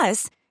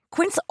 Plus,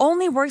 Quince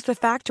only works with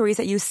factories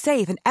that use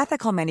safe and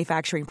ethical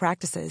manufacturing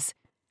practices.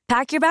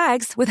 Pack your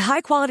bags with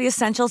high-quality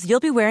essentials you'll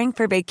be wearing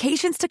for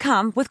vacations to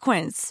come with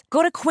Quince.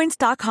 Go to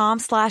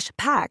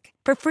quince.com/pack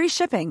for free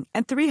shipping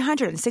and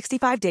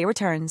 365-day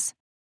returns.